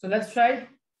 So let's try.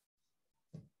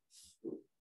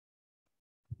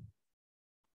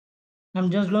 I'm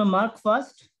just gonna mark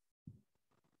first.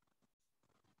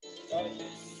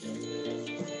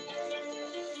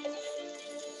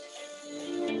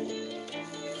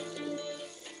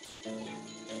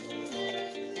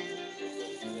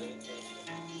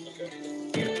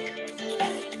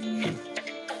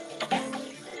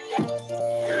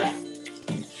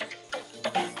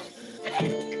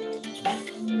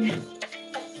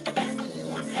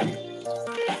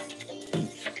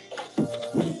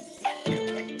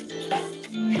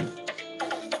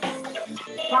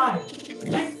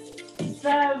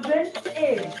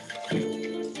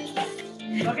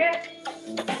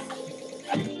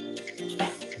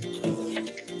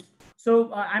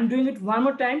 So I'm doing it one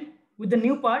more time with the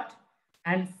new part.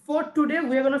 And for today,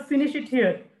 we are going to finish it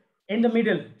here in the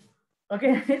middle.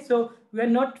 Okay, so we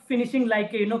are not finishing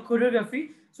like choreography.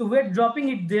 So we're dropping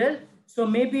it there. So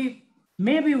maybe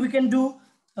we can do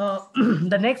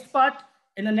the next part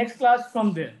in the next class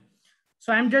from there.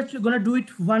 So I'm just going to do it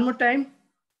one more time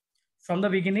from the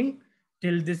beginning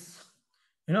till this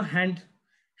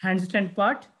handstand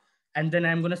part, and then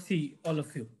I'm going to see all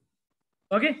of you.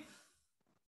 Okay.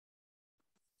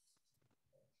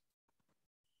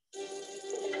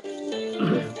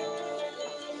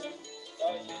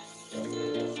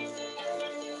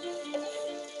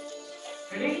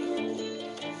 Ready?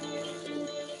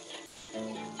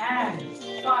 And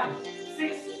 5,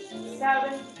 6,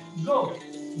 7, go.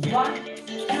 1,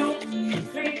 2,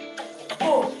 3,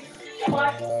 4,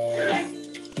 5,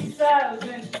 6,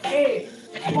 7, 8.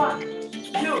 1,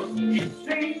 2,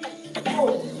 3,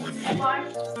 4,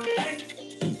 5, 6,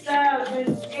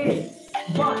 7, 8.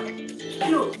 1,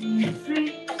 2,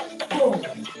 3, 4,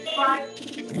 5,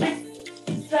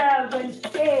 6, 7,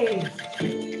 8.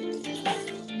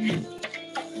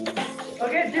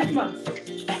 Okay, this much.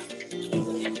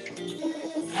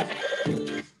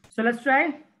 So let's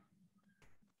try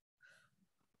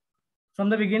from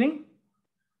the beginning,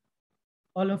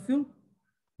 all of you,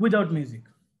 without music.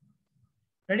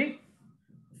 Ready?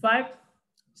 5,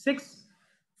 6,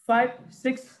 5,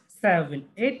 6, 7,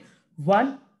 8.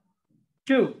 1,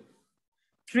 2,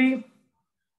 3,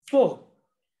 4,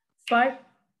 5,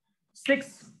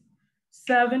 6,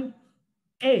 7,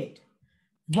 8.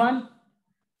 1,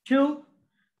 2,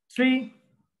 3,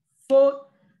 4,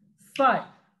 5,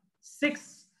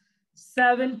 6,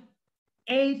 7,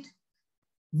 8.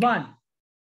 1,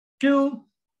 2,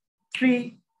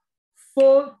 3,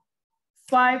 4,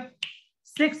 5,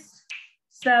 6,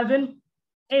 7,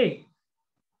 8.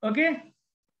 Okay.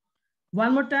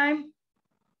 One more time,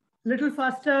 little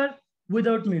faster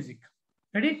without music.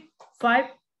 Ready? 5,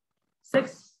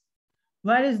 6.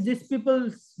 Where is this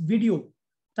people's video?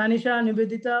 Tanisha,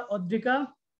 Nivedita, Audrika,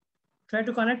 try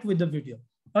to connect with the video.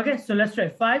 Okay, so let's try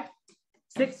 5,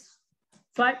 6,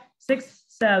 5, 6,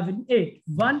 7, 8.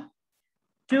 1,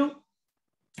 2,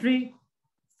 3,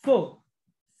 4,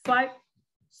 5,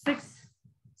 6,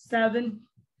 7,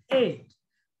 8.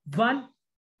 1,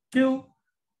 2,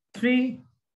 3,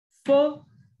 4,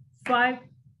 5,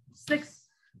 6,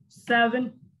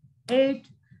 7, 8.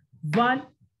 1,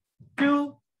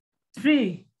 2,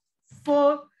 3,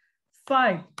 4,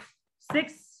 5,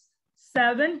 6,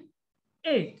 7,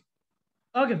 8.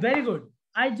 Okay, very good.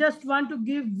 I just want to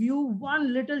give you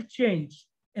one little change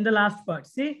in the last part.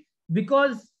 See,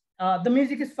 because the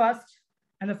music is fast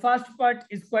and the first part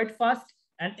is quite fast.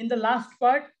 And in the last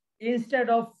part, instead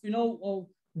of,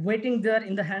 waiting there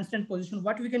in the handstand position,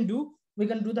 what we can do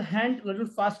the hand a little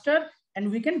faster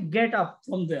and we can get up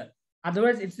from there.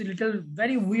 Otherwise, it's a little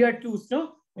very weird to,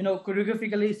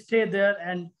 choreographically stay there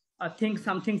and think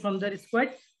something from there. It's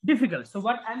quite difficult. So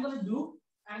what I'm going to do,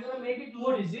 I'm going to make it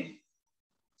more easy.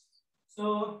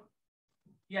 So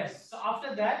yes, so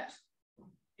after that,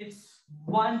 it's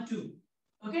 1, 2.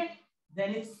 Okay,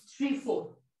 then it's 3,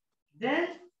 4. Then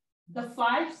the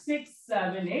 5, 6,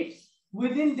 7, 8.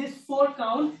 Within this 4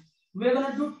 count, we're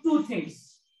going to do 2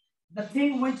 things. The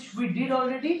thing which we did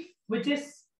already, which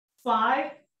is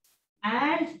 5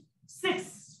 and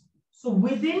 6. So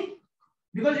within,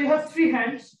 because you have 3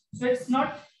 hands, so it's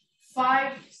not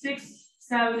 5, 6,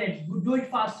 7, 8. We do it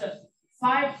faster.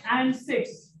 5 and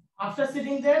 6. After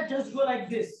sitting there, just go like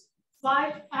this.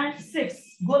 5 and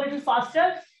 6. Go a little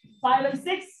faster. 5 and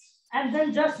 6. And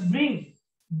then just bring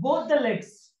both the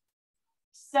legs.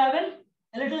 7,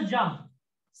 a little jump.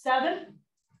 7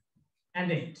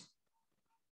 and 8.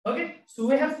 Okay, so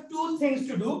we have 2 things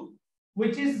to do,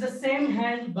 which is the same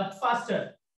hand but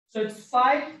faster. So it's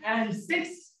 5 and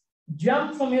 6.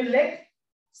 Jump from your leg.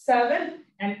 7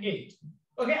 and 8.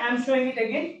 Okay, I'm showing it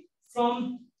again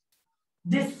from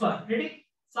this part. Ready?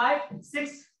 5,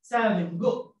 6, 7.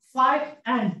 Go. 5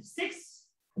 and 6,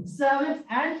 7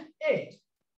 and 8.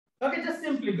 Okay, just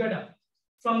simply get up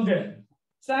from there.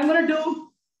 So I'm going to do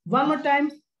one more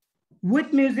time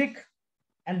with music,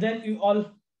 and then you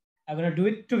all are going to do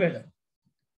it together.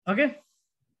 Okay?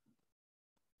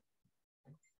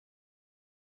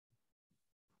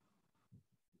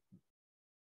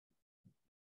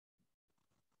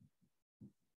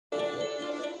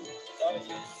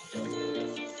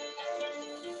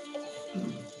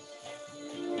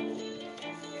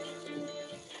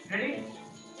 Ready?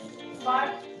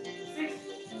 5, 6,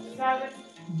 7,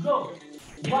 go.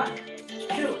 1,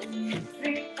 2,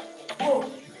 3, 4,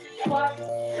 5,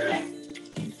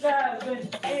 6, 7,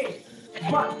 8.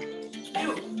 1,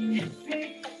 2,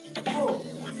 3, 4,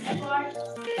 5,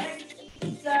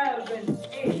 6, 7,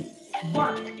 8.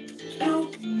 1,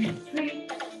 2, 3,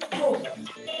 4,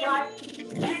 5,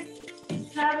 6,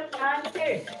 7, and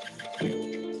 8.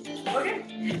 Okay?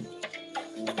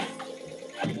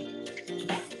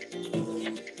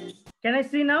 Can I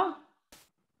see now?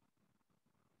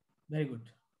 Very good.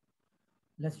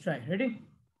 Let's try. Ready?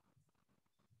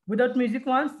 Without music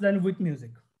once, then with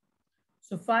music.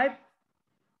 So 5,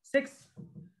 6,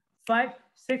 5,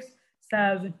 6,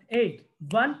 7, 8.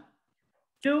 1,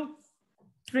 2,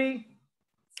 3,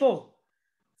 4,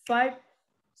 5,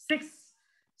 6,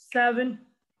 7,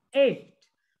 8.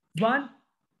 1,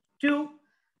 2,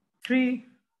 3,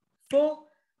 4,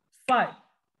 5,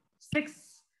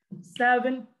 6,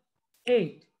 7,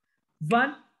 8.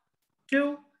 1,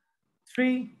 2,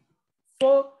 3,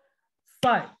 4,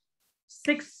 5,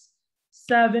 6,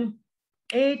 7,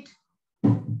 8.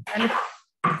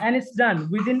 And it's done.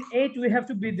 Within 8, we have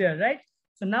to be there, right?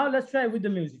 So now let's try with the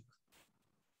music.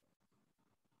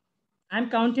 I'm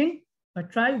counting,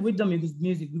 but try with the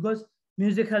music because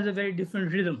music has a very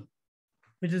different rhythm,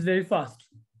 which is very fast.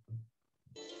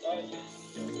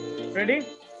 Ready?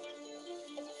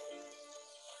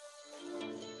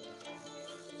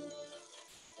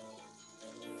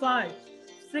 Five,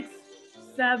 6,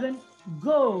 7,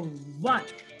 go. 1,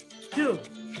 2,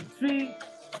 3,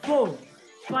 4,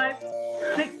 5,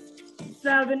 6,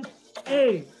 7,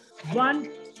 8. 1,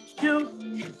 2,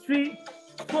 3,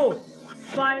 4,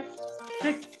 5,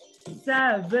 6,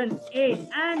 7, 8.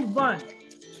 And 1,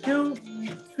 2,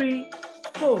 3,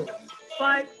 4,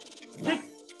 5, 6,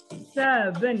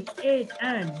 7, 8.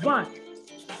 And 1.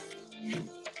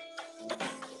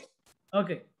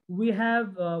 Okay, we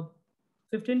have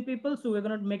 15 people, so we're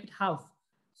going to make it half.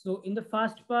 So in the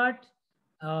first part,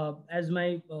 as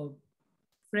my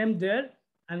frame there,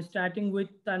 I'm starting with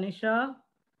Tanisha,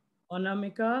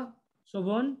 Anamika,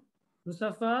 Shobhan,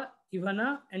 Musafa,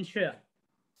 Ivana, and Shreya.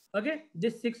 Okay,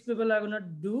 these 6 people are going to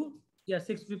do,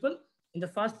 6 people in the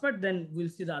first part, then we'll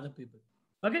see the other people.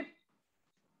 Okay,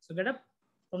 so get up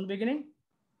from the beginning.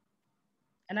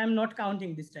 And I'm not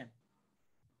counting this time.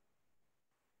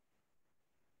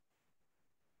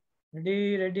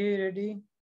 Ready, ready, ready.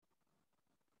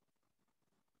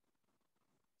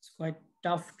 It's quite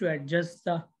tough to adjust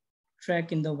the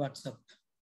track in the WhatsApp.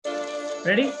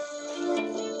 Ready?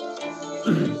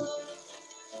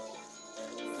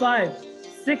 5,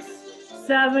 6,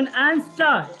 7, and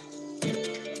start.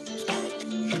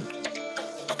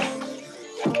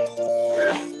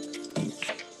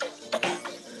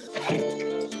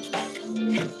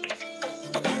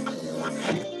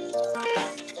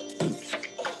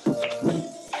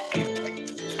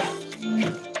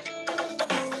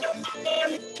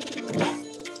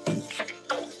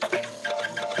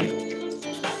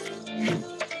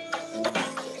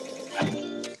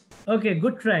 Okay,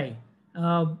 good try.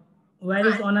 Where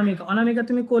is Anamika? Anamika,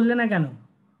 tumi korle na keno?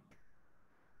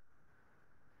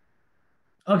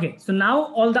 Okay, so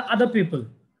now all the other people.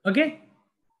 Okay.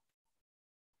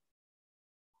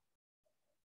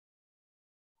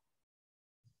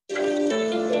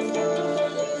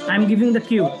 I'm giving the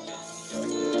cue.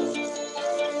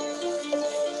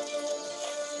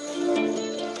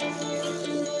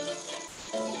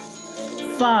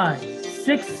 5,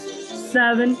 6,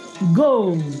 7,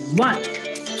 go. 1.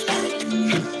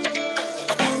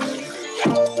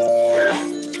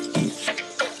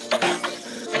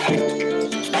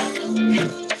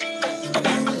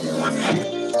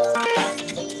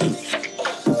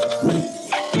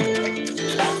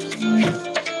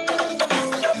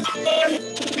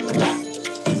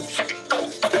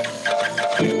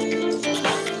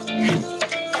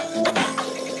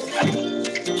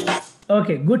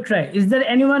 Okay, good try. Is there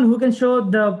anyone who can show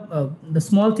the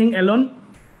small thing alone?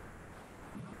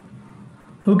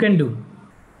 Who can do?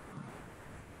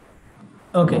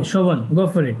 Okay, Shobhan, go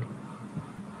for it.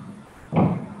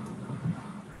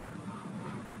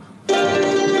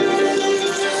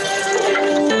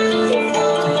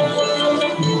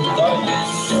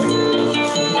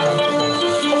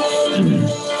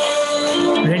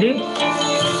 Ready?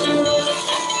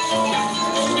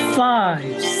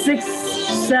 5, 6,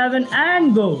 7,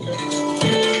 and go.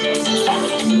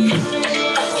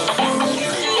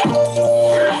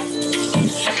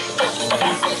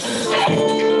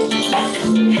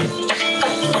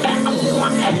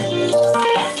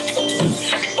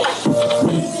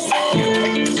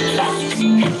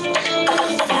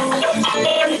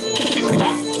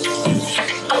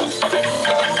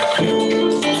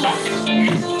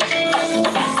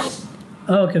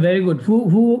 Okay, very good.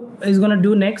 Who is gonna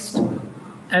do next?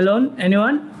 Alone?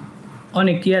 Anyone?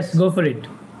 Onik, yes, go for it.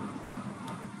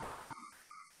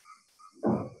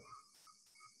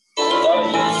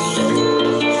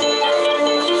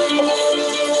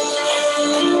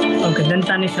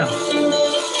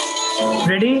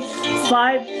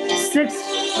 6,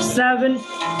 7,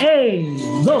 8.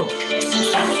 Go.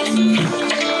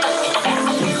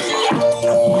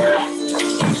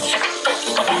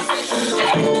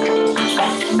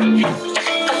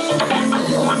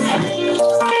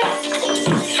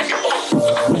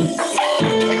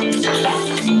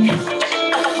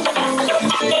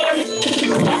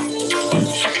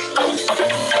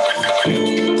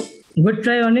 Good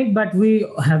try, Onik, but we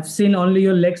have seen only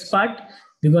your legs part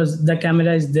because the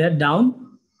camera is there down.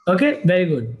 Okay, very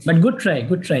good. But good try,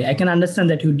 good try. I can understand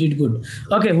that you did good.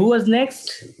 Okay, who was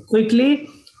next? Quickly.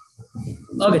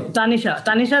 Okay,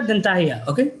 Tanisha, then Tahia.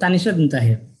 Okay, Tanisha, then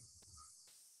Tahia.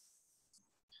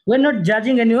 We're not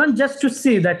judging anyone, just to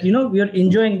see that, you know, we are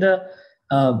enjoying the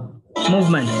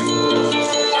movement.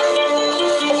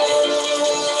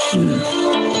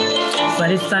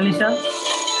 Where is Tanisha?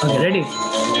 Okay, ready?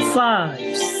 5,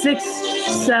 6,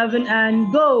 7,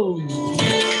 and go.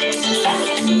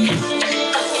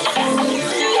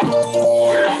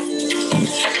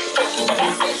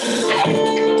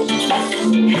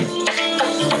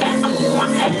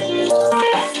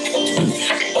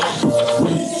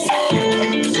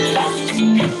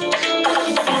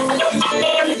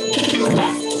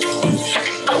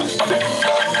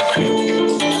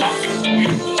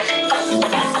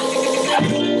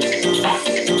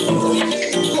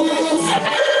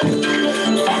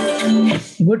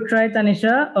 Good try,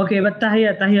 Tanisha. Okay, but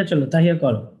Tahia chalo, Tahia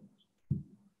call.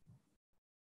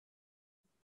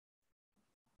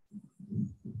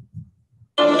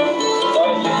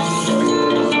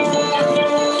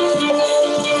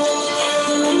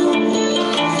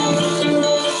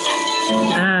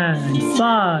 And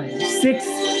 5, 6,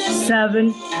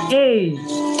 7, 8.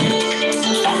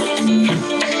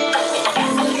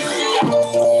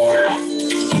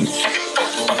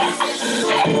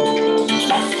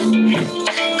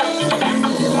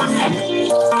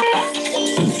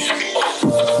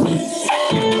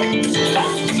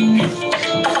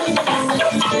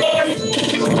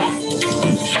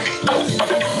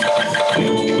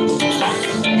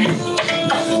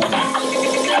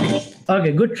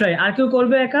 Okay, good try. Ar keu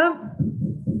korbe eka?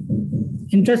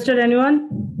 Interested anyone?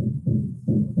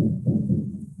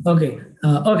 Okay,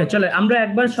 okay, chalo আমরা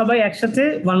একবার সবাই একসাথে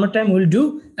one more time we'll do,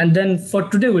 and then for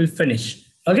today we'll finish.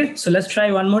 Okay, so let's try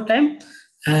one more time,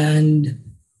 and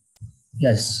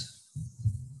yes,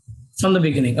 from the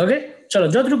beginning. Okay, chalo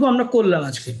যতটুকু আমরা করলাম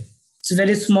আজকে, it's a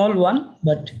very small one,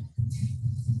 but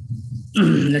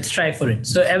let's try for it.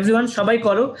 So everyone সবাই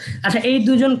করো। আচ্ছা, এই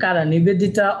দুজন কারা?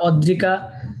 নিবেদিতা, অদ্রিকা।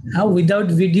 উইদাউট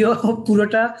ভিডিও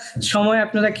পুরোটা সময়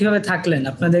আপনারা কিভাবে থাকলেন,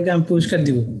 আপনাদেরকে আমি পুরস্কার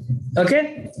দিব। ওকে,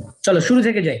 চলো শুরু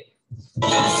থেকে যাই।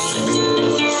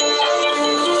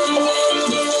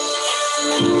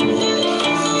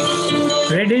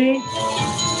 Ready?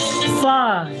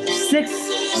 5, 6,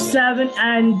 7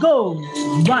 and go.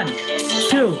 1,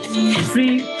 2,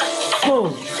 3, 4,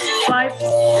 5,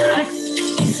 6,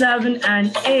 7 and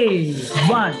 8.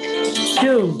 1,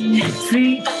 2,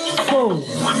 3, 4,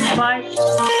 5,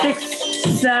 6,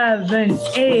 7,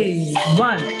 8.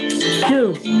 1, 2,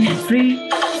 3,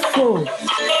 4,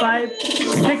 5,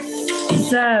 6,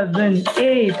 7,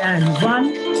 8. And 1,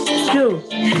 2,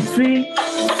 3,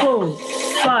 4,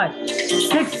 5,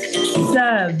 6,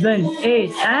 7,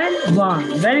 8. And 1.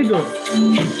 Very good.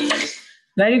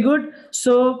 Very good.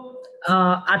 So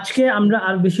আজকে আমরা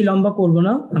আর বেশি লম্বা করব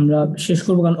না, আমরা শেষ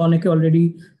করব, কারণ অনেকে অলরেডি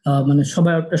মানে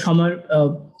সবাই একটা সময়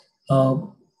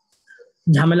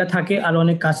ঝামেলা থাকে, আর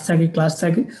অনেক কাজ থাকে, ক্লাস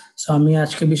থাকে। সো আমি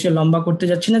আজকে বেশি লম্বা করতে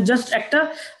যাচ্ছি না। জাস্ট একটা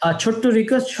ছোট্ট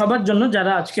রিকোয়েস্ট সবার জন্য,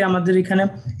 যারা আজকে আমাদের এখানে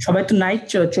সবাই তো নাইট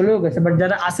চলেও গেছে, বাট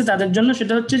যারা আছে তাদের জন্য,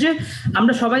 সেটা হচ্ছে যে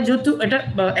আমরা সবাই যেহেতু এটা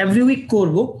এভরি উইক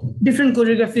করব, different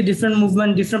choreography, different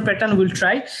movement, different pattern will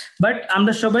try, but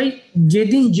আমরা সবাই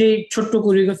যেদিন যে ছোট্ট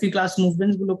কোরিওগ্রাফি ক্লাস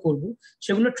মুভমেন্টস গুলো করবো,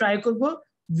 সেগুলো ট্রাই করব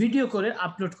ভিডিও করে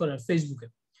আপলোড করার ফেসবুকে।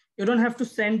 You don't have to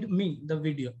send me the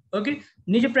video. ওকে,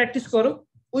 নিজে প্র্যাকটিস করো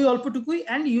ওই অল্পটুকুই,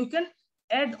 and you can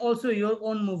add also your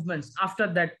own movements after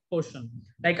that portion.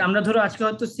 Like আমরা ধরো আজকে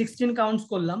হয়তো 16 কাউন্টস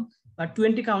করলাম বা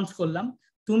 20 কাউন্টস করলাম,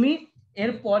 তুমি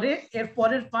এর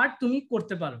পরের পার্ট তুমি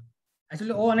করতে পারো।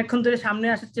 আসলে ও অনেকক্ষণ ধরে সামনে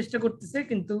আসার চেষ্টা করতেছে,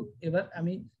 কিন্তু এবার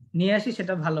আমি নিয়ে আসি,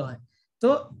 সেটা ভালো হয়। তো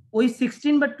ওই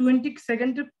 16 বা 20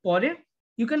 সেকেন্ডের পরে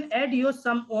you can add your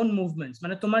some own movements,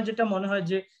 মানে তোমার যেটা মনে হয়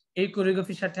যে এই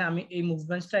কোরিওগ্রাফির সাথে আমি এই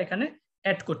মুভমেন্টসটা এখানে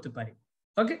অ্যাড করতে পারি।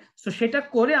 ওকে, সো সেটা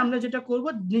করে আমরা যেটা করব,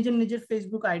 নিজের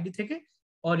ফেসবুক আইডি থেকে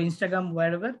or Instagram,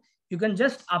 wherever you can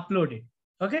just upload it.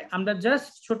 ওকে, আমরা জাস্ট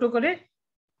ছোট করে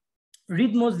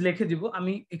RHYTHMOS লিখে দিব।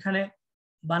 আমি এখানে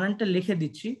বানানটা লিখে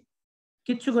দিচ্ছি,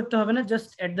 কিচ্ছু করতে হবে না, জাস্ট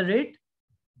 @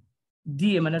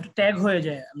 দিয়ে, মানে একটা ট্যাগ হয়ে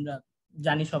যায়, আমরা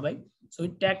জানি সবাই। সো ওই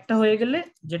ট্যাগটা হয়ে গেলে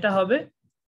যেটা হবে,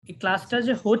 এই ক্লাসটা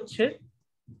যে হচ্ছে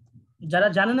যারা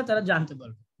জানে না তারা জানতে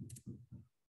পারবে।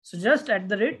 সো জাস্ট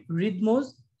 @RHYTHMOS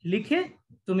লিখে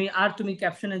তুমি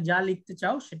ক্যাপশনে যা লিখতে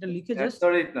চাও সেটা লিখে জাস্ট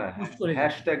পোস্ট করে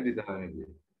হ্যাশট্যাগ দিতে হবে।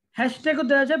 হ্যাশট্যাগও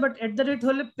দেওয়া যায়, বাট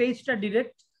হলে পেজটা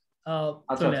ডিরেক্ট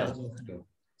চলে আসবে।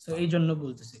 সো এই জন্য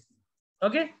বলতেছি,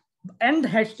 ওকে। এন্ড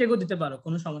হ্যাশট্যাগও দিতে পারো,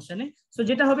 কোনো সমস্যা নেই। সো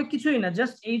যেটা হবে কিছুই না,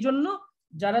 জাস্ট এই জন্য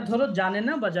যারা ধরো জানে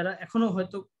না বা যারা এখনো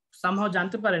হয়তো সামহাও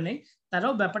জানতে পারে নাই,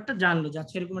 তারাও ব্যাপারটা জানলো যে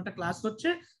আচ্ছা এরকম একটা ক্লাস হচ্ছে,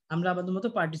 আমরা আমাদের মতো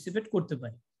পার্টিসিপেট করতে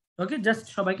পারি। ওকে, জাস্ট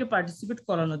সবাইকে পার্টিসিপেট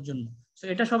করানোর জন্য। সো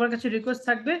এটা সবার কাছে রিকোয়েস্ট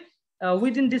থাকবে,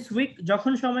 উইদিন দিস উইক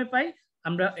যখন সময় পাই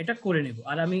আমরা এটা করে নেব।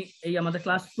 আর আমি এই আমাদের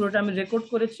ক্লাস পুরোটা আমি রেকর্ড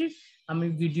করেছি, আমি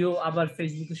ভিডিও আবার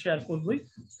ফেসবুকে শেয়ার করবই,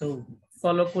 তো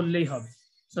ফলো করলেই হবে।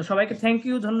 তো সবাইকে থ্যাংক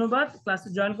ইউ, ধন্যবাদ ক্লাসে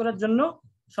জয়েন করার জন্য।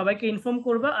 সবাইকে ইনফর্ম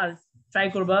করবা আর ট্রাই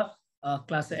করবা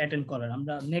ক্লাসে অ্যাটেন্ড করার।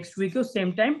 আমরা নেক্সট উইকেও সেম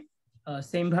টাইম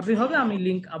সেম ভাবেই হবে, আমি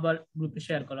লিংক আবার গ্রুপে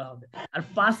শেয়ার করা হবে। আর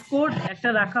পাসকোড একটা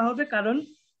রাখা হবে, কারণ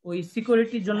ওই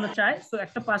সিকিউরিটির জন্য চাই। সো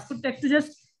একটা পাসকোডটা একটু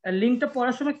জাস্ট লিংকটা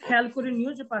পড়ার সময় খেয়াল করে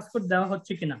নিও যে পাসকোড দেওয়া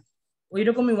হচ্ছে কিনা। ওই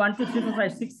রকমই 1 2 3 4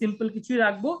 5 6 সিম্পল কিছুই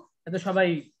রাখবো, যাতে সবাই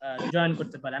জয়েন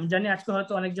করতে পারে। আমি জানি আজকে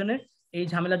হয়তো অনেকজনের এই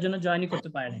ঝামেলার জন্য জয়েনই করতে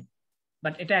পারে না,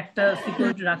 বাট এটা একটা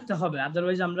সিকিউরিটি রাখতে হবে,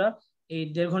 আদারওয়াইজ আমরা এই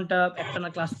 1.5 ঘন্টা একটানা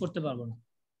ক্লাস করতে পারবো না।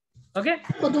 ওকে,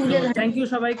 থ্যাংক ইউ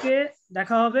সবাইকে,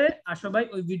 দেখা হবে। আর সবাই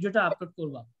ওই ভিডিওটা আপলোড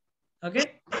করবা। ওকে,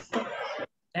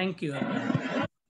 থ্যাংক ইউ।